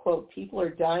 quote, people are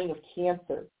dying of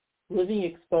cancer, living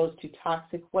exposed to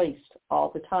toxic waste all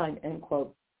the time, end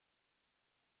quote.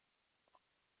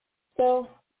 So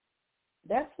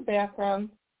that's the background.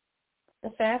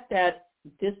 The fact that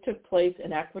this took place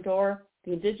in Ecuador,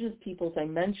 the indigenous peoples I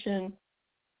mentioned,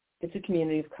 it's a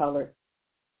community of color.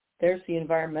 There's the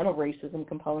environmental racism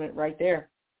component right there.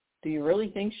 Do you really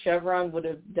think Chevron would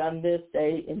have done this,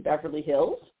 say, in Beverly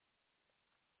Hills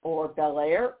or Bel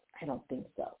Air? I don't think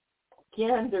so.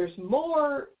 Again, there's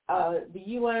more. The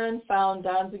UN found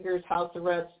Donziger's house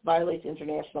arrest violates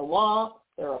international law.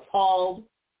 They're appalled.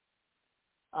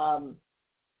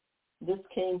 This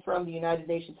came from the United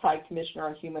Nations High Commissioner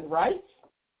on Human Rights.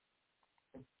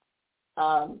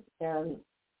 And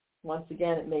once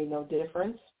again, it made no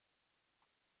difference.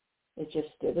 It just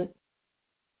didn't.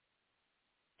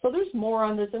 So there's more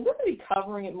on this, and we're going to be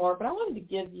covering it more, but I wanted to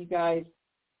give you guys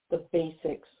the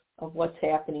basics of what's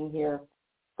happening here.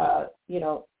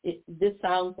 This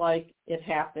sounds like it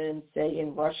happened, say,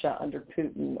 in Russia under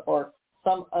Putin or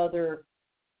some other,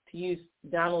 to use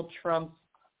Donald Trump's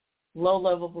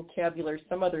low-level vocabulary,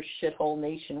 some other shithole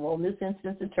nation. Well, in this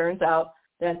instance, it turns out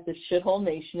that the shithole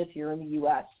nation is here in the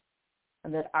U.S.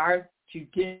 and that our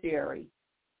judiciary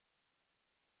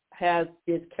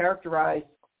is characterized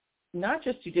not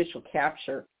just judicial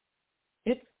capture,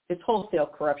 it's wholesale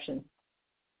corruption.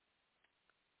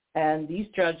 And these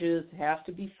judges have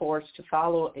to be forced to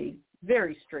follow a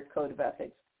very strict code of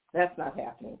ethics. That's not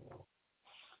happening.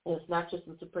 And it's not just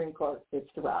the Supreme Court, it's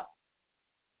throughout.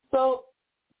 So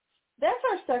that's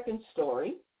our second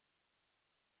story.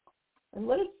 And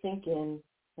let it sink in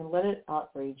and let it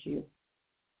outrage you.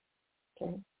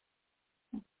 Okay?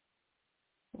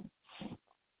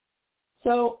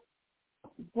 So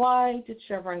why did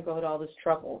Chevron go to all this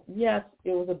trouble? Yes,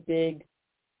 it was a big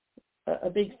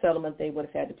settlement they would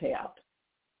have had to pay out.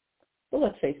 But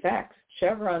let's face facts.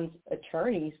 Chevron's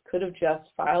attorneys could have just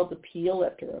filed appeal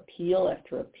after appeal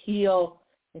after appeal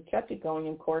and kept it going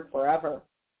in court forever.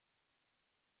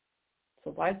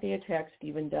 So why did they attack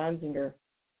Stephen Donziger?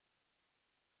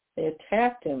 They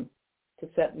attacked him to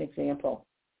set an example.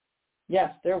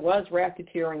 Yes, there was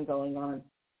racketeering going on,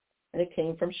 and it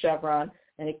came from Chevron,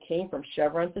 and it came from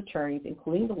Chevron's attorneys,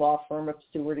 including the law firm of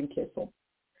Stewart and Kissel.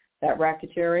 That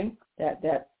racketeering,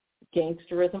 that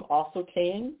gangsterism also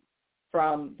came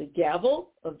from the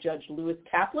gavel of Judge Lewis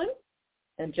Kaplan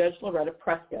and Judge Loretta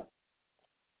Preska.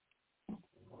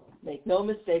 Make no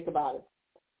mistake about it.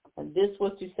 And this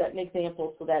was to set an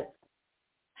example so that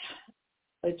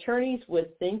attorneys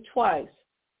would think twice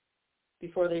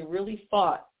before they really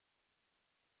fought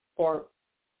for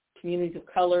communities of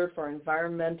color, for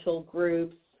environmental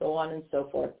groups, so on and so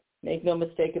forth. Make no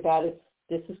mistake about it,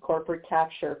 this is corporate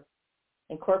capture.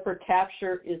 And corporate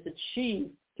capture is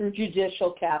achieved through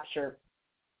judicial capture.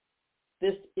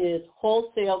 This is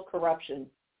wholesale corruption.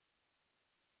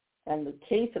 And the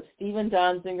case of Stephen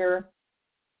Donziger,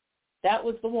 that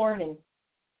was the warning.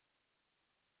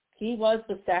 He was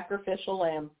the sacrificial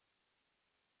lamb.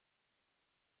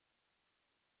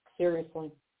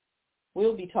 Seriously.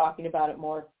 We'll be talking about it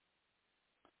more.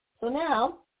 So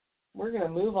now, we're going to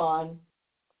move on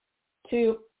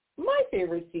to my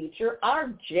favorite feature,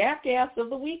 our Jackass of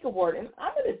the Week Award. And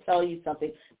I'm going to tell you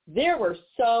something. There were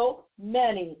so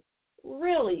many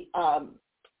really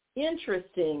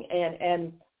interesting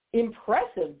and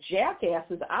impressive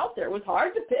jackasses out there. It was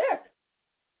hard to pick.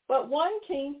 But one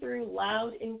came through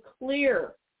loud and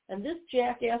clear. And this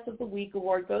Jackass of the Week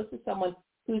Award goes to someone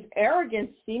whose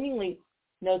arrogance seemingly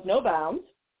knows no bounds,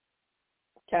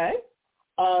 okay,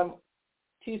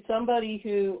 to somebody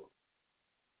who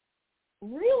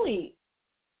really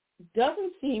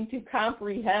doesn't seem to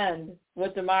comprehend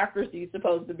what democracy is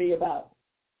supposed to be about.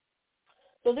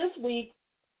 So this week,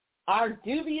 our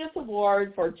dubious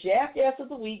award for Jackass of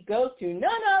the Week goes to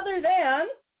none other than,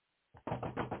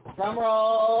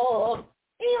 drumroll,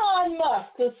 Elon Musk,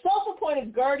 the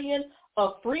self-appointed guardian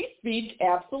of free speech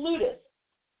absolutists.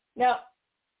 Now,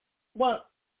 well,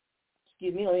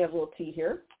 excuse me, let me have a little tea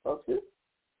here, folks.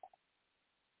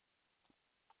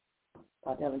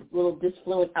 About to have a little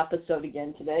disfluent episode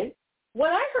again today.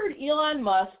 When I heard Elon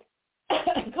Musk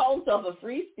call himself a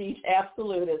free speech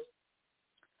absolutist,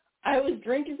 I was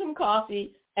drinking some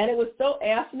coffee, and it was so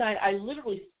asinine, I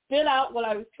literally spit out what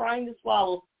I was trying to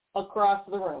swallow across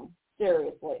the room.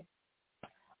 Seriously.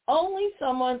 Only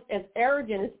someone as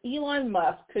arrogant as Elon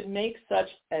Musk could make such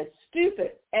a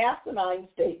stupid, asinine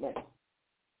statement.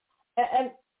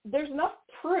 And there's enough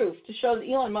proof to show that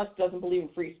Elon Musk doesn't believe in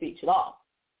free speech at all.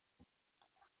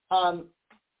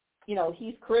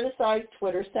 He's criticized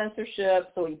Twitter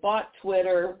censorship, so he bought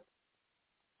Twitter.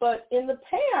 But in the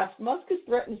past, Musk has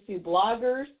threatened to sue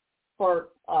bloggers for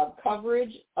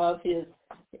coverage of his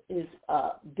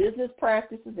business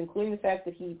practices, including the fact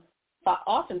that he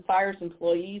often fires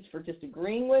employees for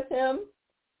disagreeing with him.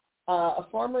 A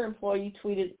former employee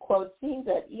tweeted, quote, "Seems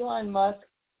that Elon Musk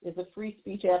is a free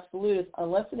speech absolutist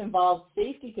unless it involves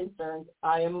safety concerns,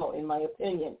 IMO, in my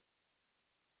opinion."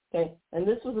 Okay, and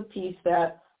this was a piece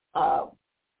that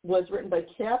was written by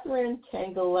Catherine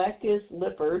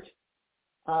Tangalakis-Lippert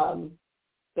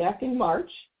back in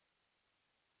March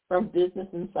from Business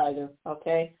Insider,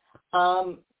 okay?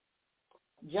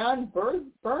 John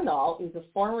Bernal is a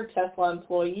former Tesla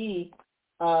employee,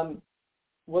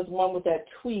 was one with that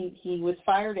tweet. He was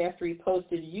fired after he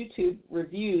posted YouTube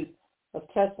reviews of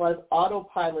Tesla's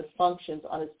autopilot functions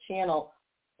on his channel,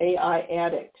 AI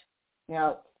Addict.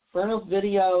 Now, Bernal's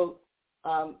video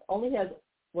only has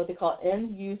what they call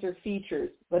end-user features,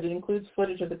 but it includes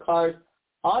footage of the car's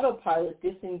autopilot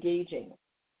disengaging,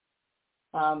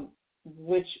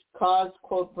 which caused,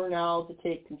 quote, Bernal to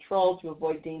take control to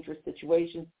avoid dangerous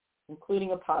situations,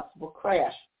 including a possible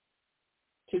crash.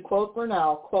 To quote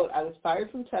Bernal, quote, "I was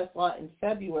fired from Tesla in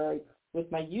February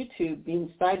with my YouTube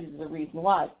being cited as a reason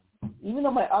why. Even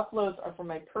though my uploads are from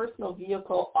my personal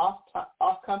vehicle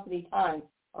off company time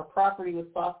or property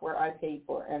with software I paid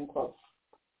for," end quote.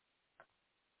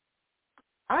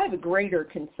 I have a greater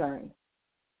concern.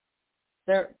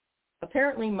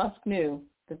 Apparently Musk knew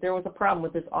that there was a problem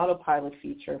with this autopilot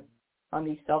feature on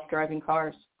these self-driving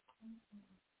cars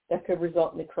that could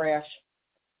result in a crash.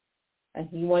 And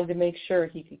he wanted to make sure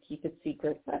he could keep it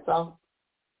secret. That's all.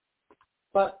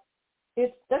 But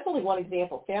that's only one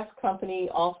example. Fast Company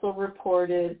also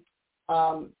reported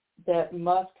that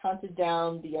Musk hunted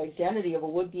down the identity of a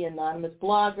would-be anonymous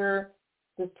blogger.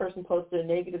 This person posted a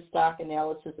negative stock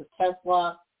analysis of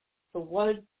Tesla. So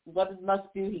what did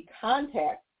Musk do? He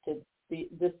contacted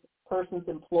this person's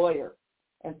employer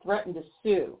and threatened to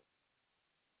sue.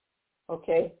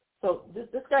 Okay, so this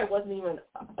guy wasn't even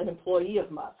an employee of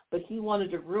Musk, but he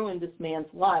wanted to ruin this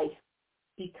man's life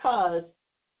because,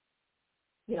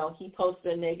 he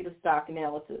posted a negative stock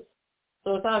analysis.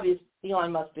 So it's obvious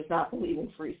Elon Musk does not believe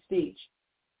in free speech.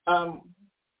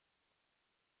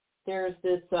 There's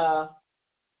this,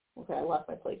 okay, I lost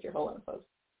my place here. Hold on, folks.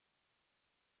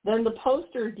 Then the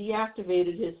poster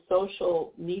deactivated his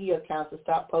social media account to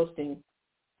stop posting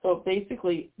So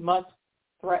basically, Musk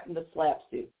threatened a slap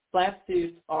suit. Slap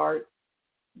suits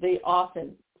they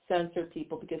often censor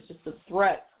people because just the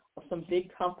threat of some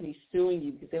big company suing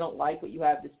you because they don't like what you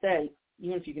have to say,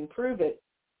 even if you can prove it.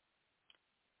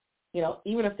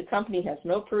 Even if the company has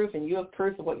no proof and you have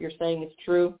proof of what you're saying is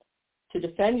true, to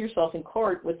defend yourself in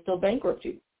court would still bankrupt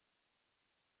you.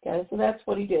 Okay, so that's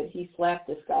what he did. He slapped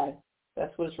this guy.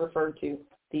 That's what it's referred to,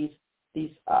 these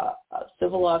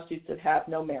civil lawsuits that have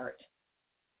no merit.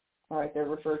 All right, they're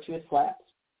referred to as slaps.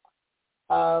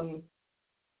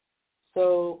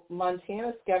 So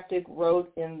Montana Skeptic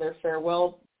wrote in their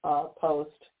farewell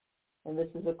post, and this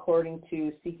is according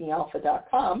to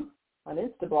seekingalpha.com on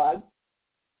Instablog,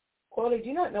 quote, "I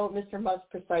do not know what Mr. Musk's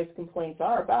precise complaints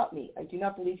are about me. I do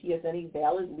not believe he has any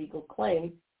valid legal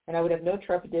claim, and I would have no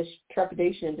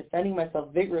trepidation in defending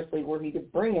myself vigorously were he to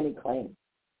bring any claim.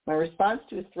 My response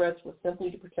to his threats was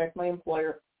simply to protect my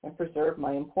employer and preserve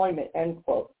my employment," end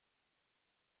quote.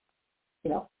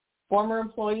 Former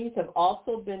employees have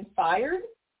also been fired,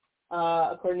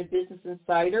 according to Business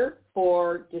Insider,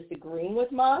 for disagreeing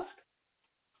with Musk,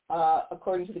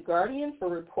 according to The Guardian, for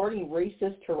reporting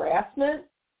racist harassment,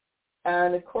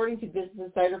 and according to Business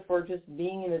Insider, for just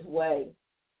being in his way.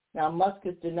 Now, Musk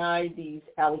has denied these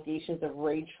allegations of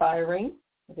rage firing,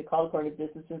 as they call it, according to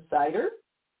Business Insider.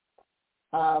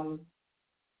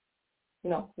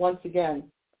 Once again,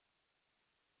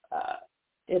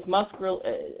 if Musk really,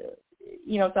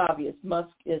 it's obvious.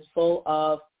 Musk is full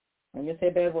of, I'm going to say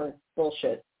a bad word,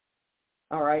 bullshit.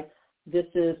 All right? This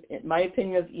is, in my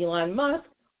opinion of Elon Musk,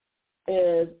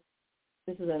 this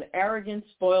is an arrogant,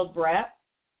 spoiled brat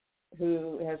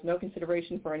who has no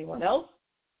consideration for anyone else.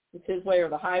 It's his way or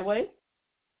the highway.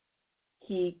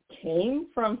 He came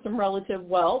from some relative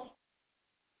wealth.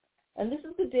 And this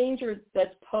is the danger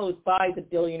that's posed by the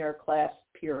billionaire class,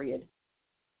 period.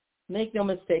 Make no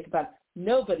mistake about it.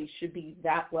 Nobody should be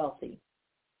that wealthy.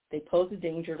 They pose a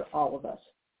danger to all of us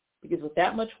because with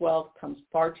that much wealth comes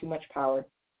far too much power.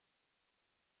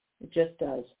 It just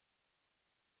does.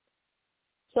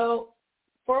 So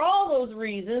for all those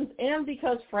reasons, and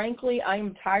because, frankly,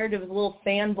 I'm tired of his little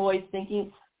fanboys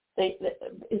thinking,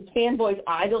 his fanboys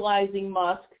idolizing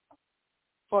Musk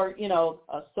for,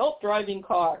 a self-driving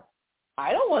car.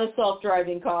 I don't want a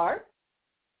self-driving car.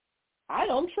 I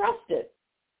don't trust it.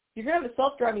 If you're going to have a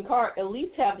self-driving car, at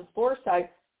least have the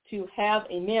foresight to have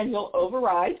a manual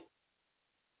override.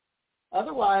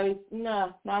 Otherwise,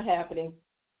 nah, not happening.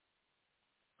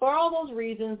 For all those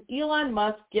reasons, Elon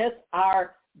Musk gets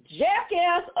our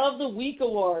Jackass of the Week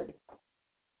award.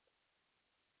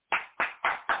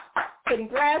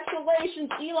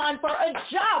 Congratulations, Elon, for a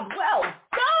job well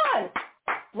done.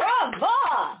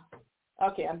 Bravo!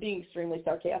 Okay, I'm being extremely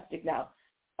sarcastic now.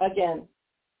 Again,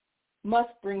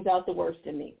 Musk brings out the worst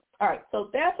in me. All right, so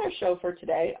that's our show for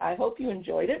today. I hope you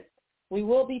enjoyed it. We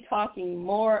will be talking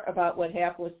more about what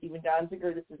happened with Stephen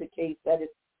Donziger. This is a case that is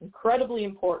incredibly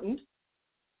important,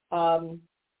 and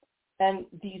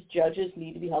these judges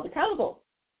need to be held accountable,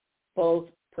 both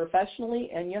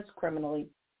professionally and, yes, criminally.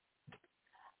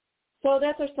 So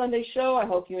that's our Sunday show. I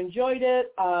hope you enjoyed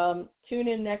it. Tune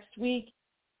in next week.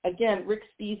 Again, Rick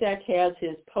Spisak has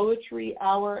his poetry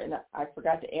hour, and I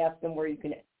forgot to ask him where you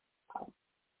can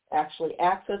actually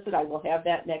access it. I will have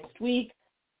that next week.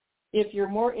 If you're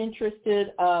more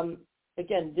interested,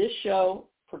 again, this show,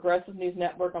 Progressive News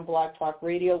Network on Blog Talk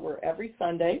Radio, we're every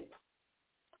Sunday.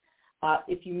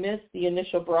 If you missed the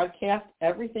initial broadcast,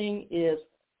 everything is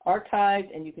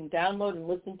archived, and you can download and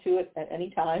listen to it at any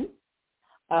time.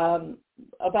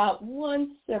 About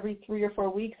once every 3 or 4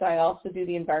 weeks, I also do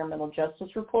the Environmental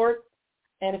Justice Report.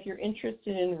 And if you're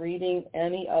interested in reading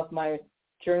any of my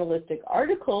journalistic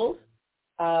articles,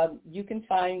 you can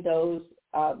find those.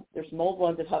 There's some old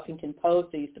ones at Huffington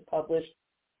Post. They used to publish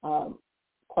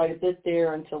quite a bit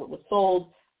there until it was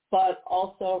sold. But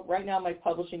also, right now, my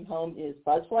publishing home is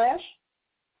BuzzFlash.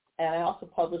 And I also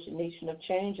publish a Nation of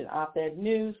Change and Op-Ed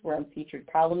News, where I'm featured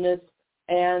columnist.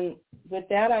 And with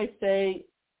that, I say,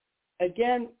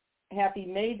 again, happy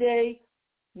May Day.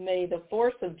 May the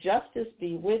force of justice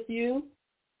be with you.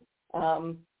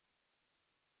 What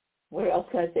else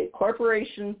can I say?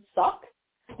 Corporations suck.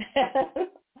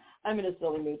 I'm in a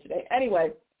silly mood today.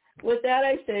 Anyway, with that,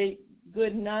 I say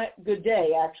good night, good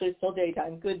day. Actually, it's still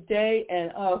daytime. Good day,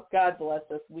 and oh, God bless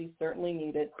us. We certainly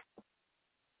need it.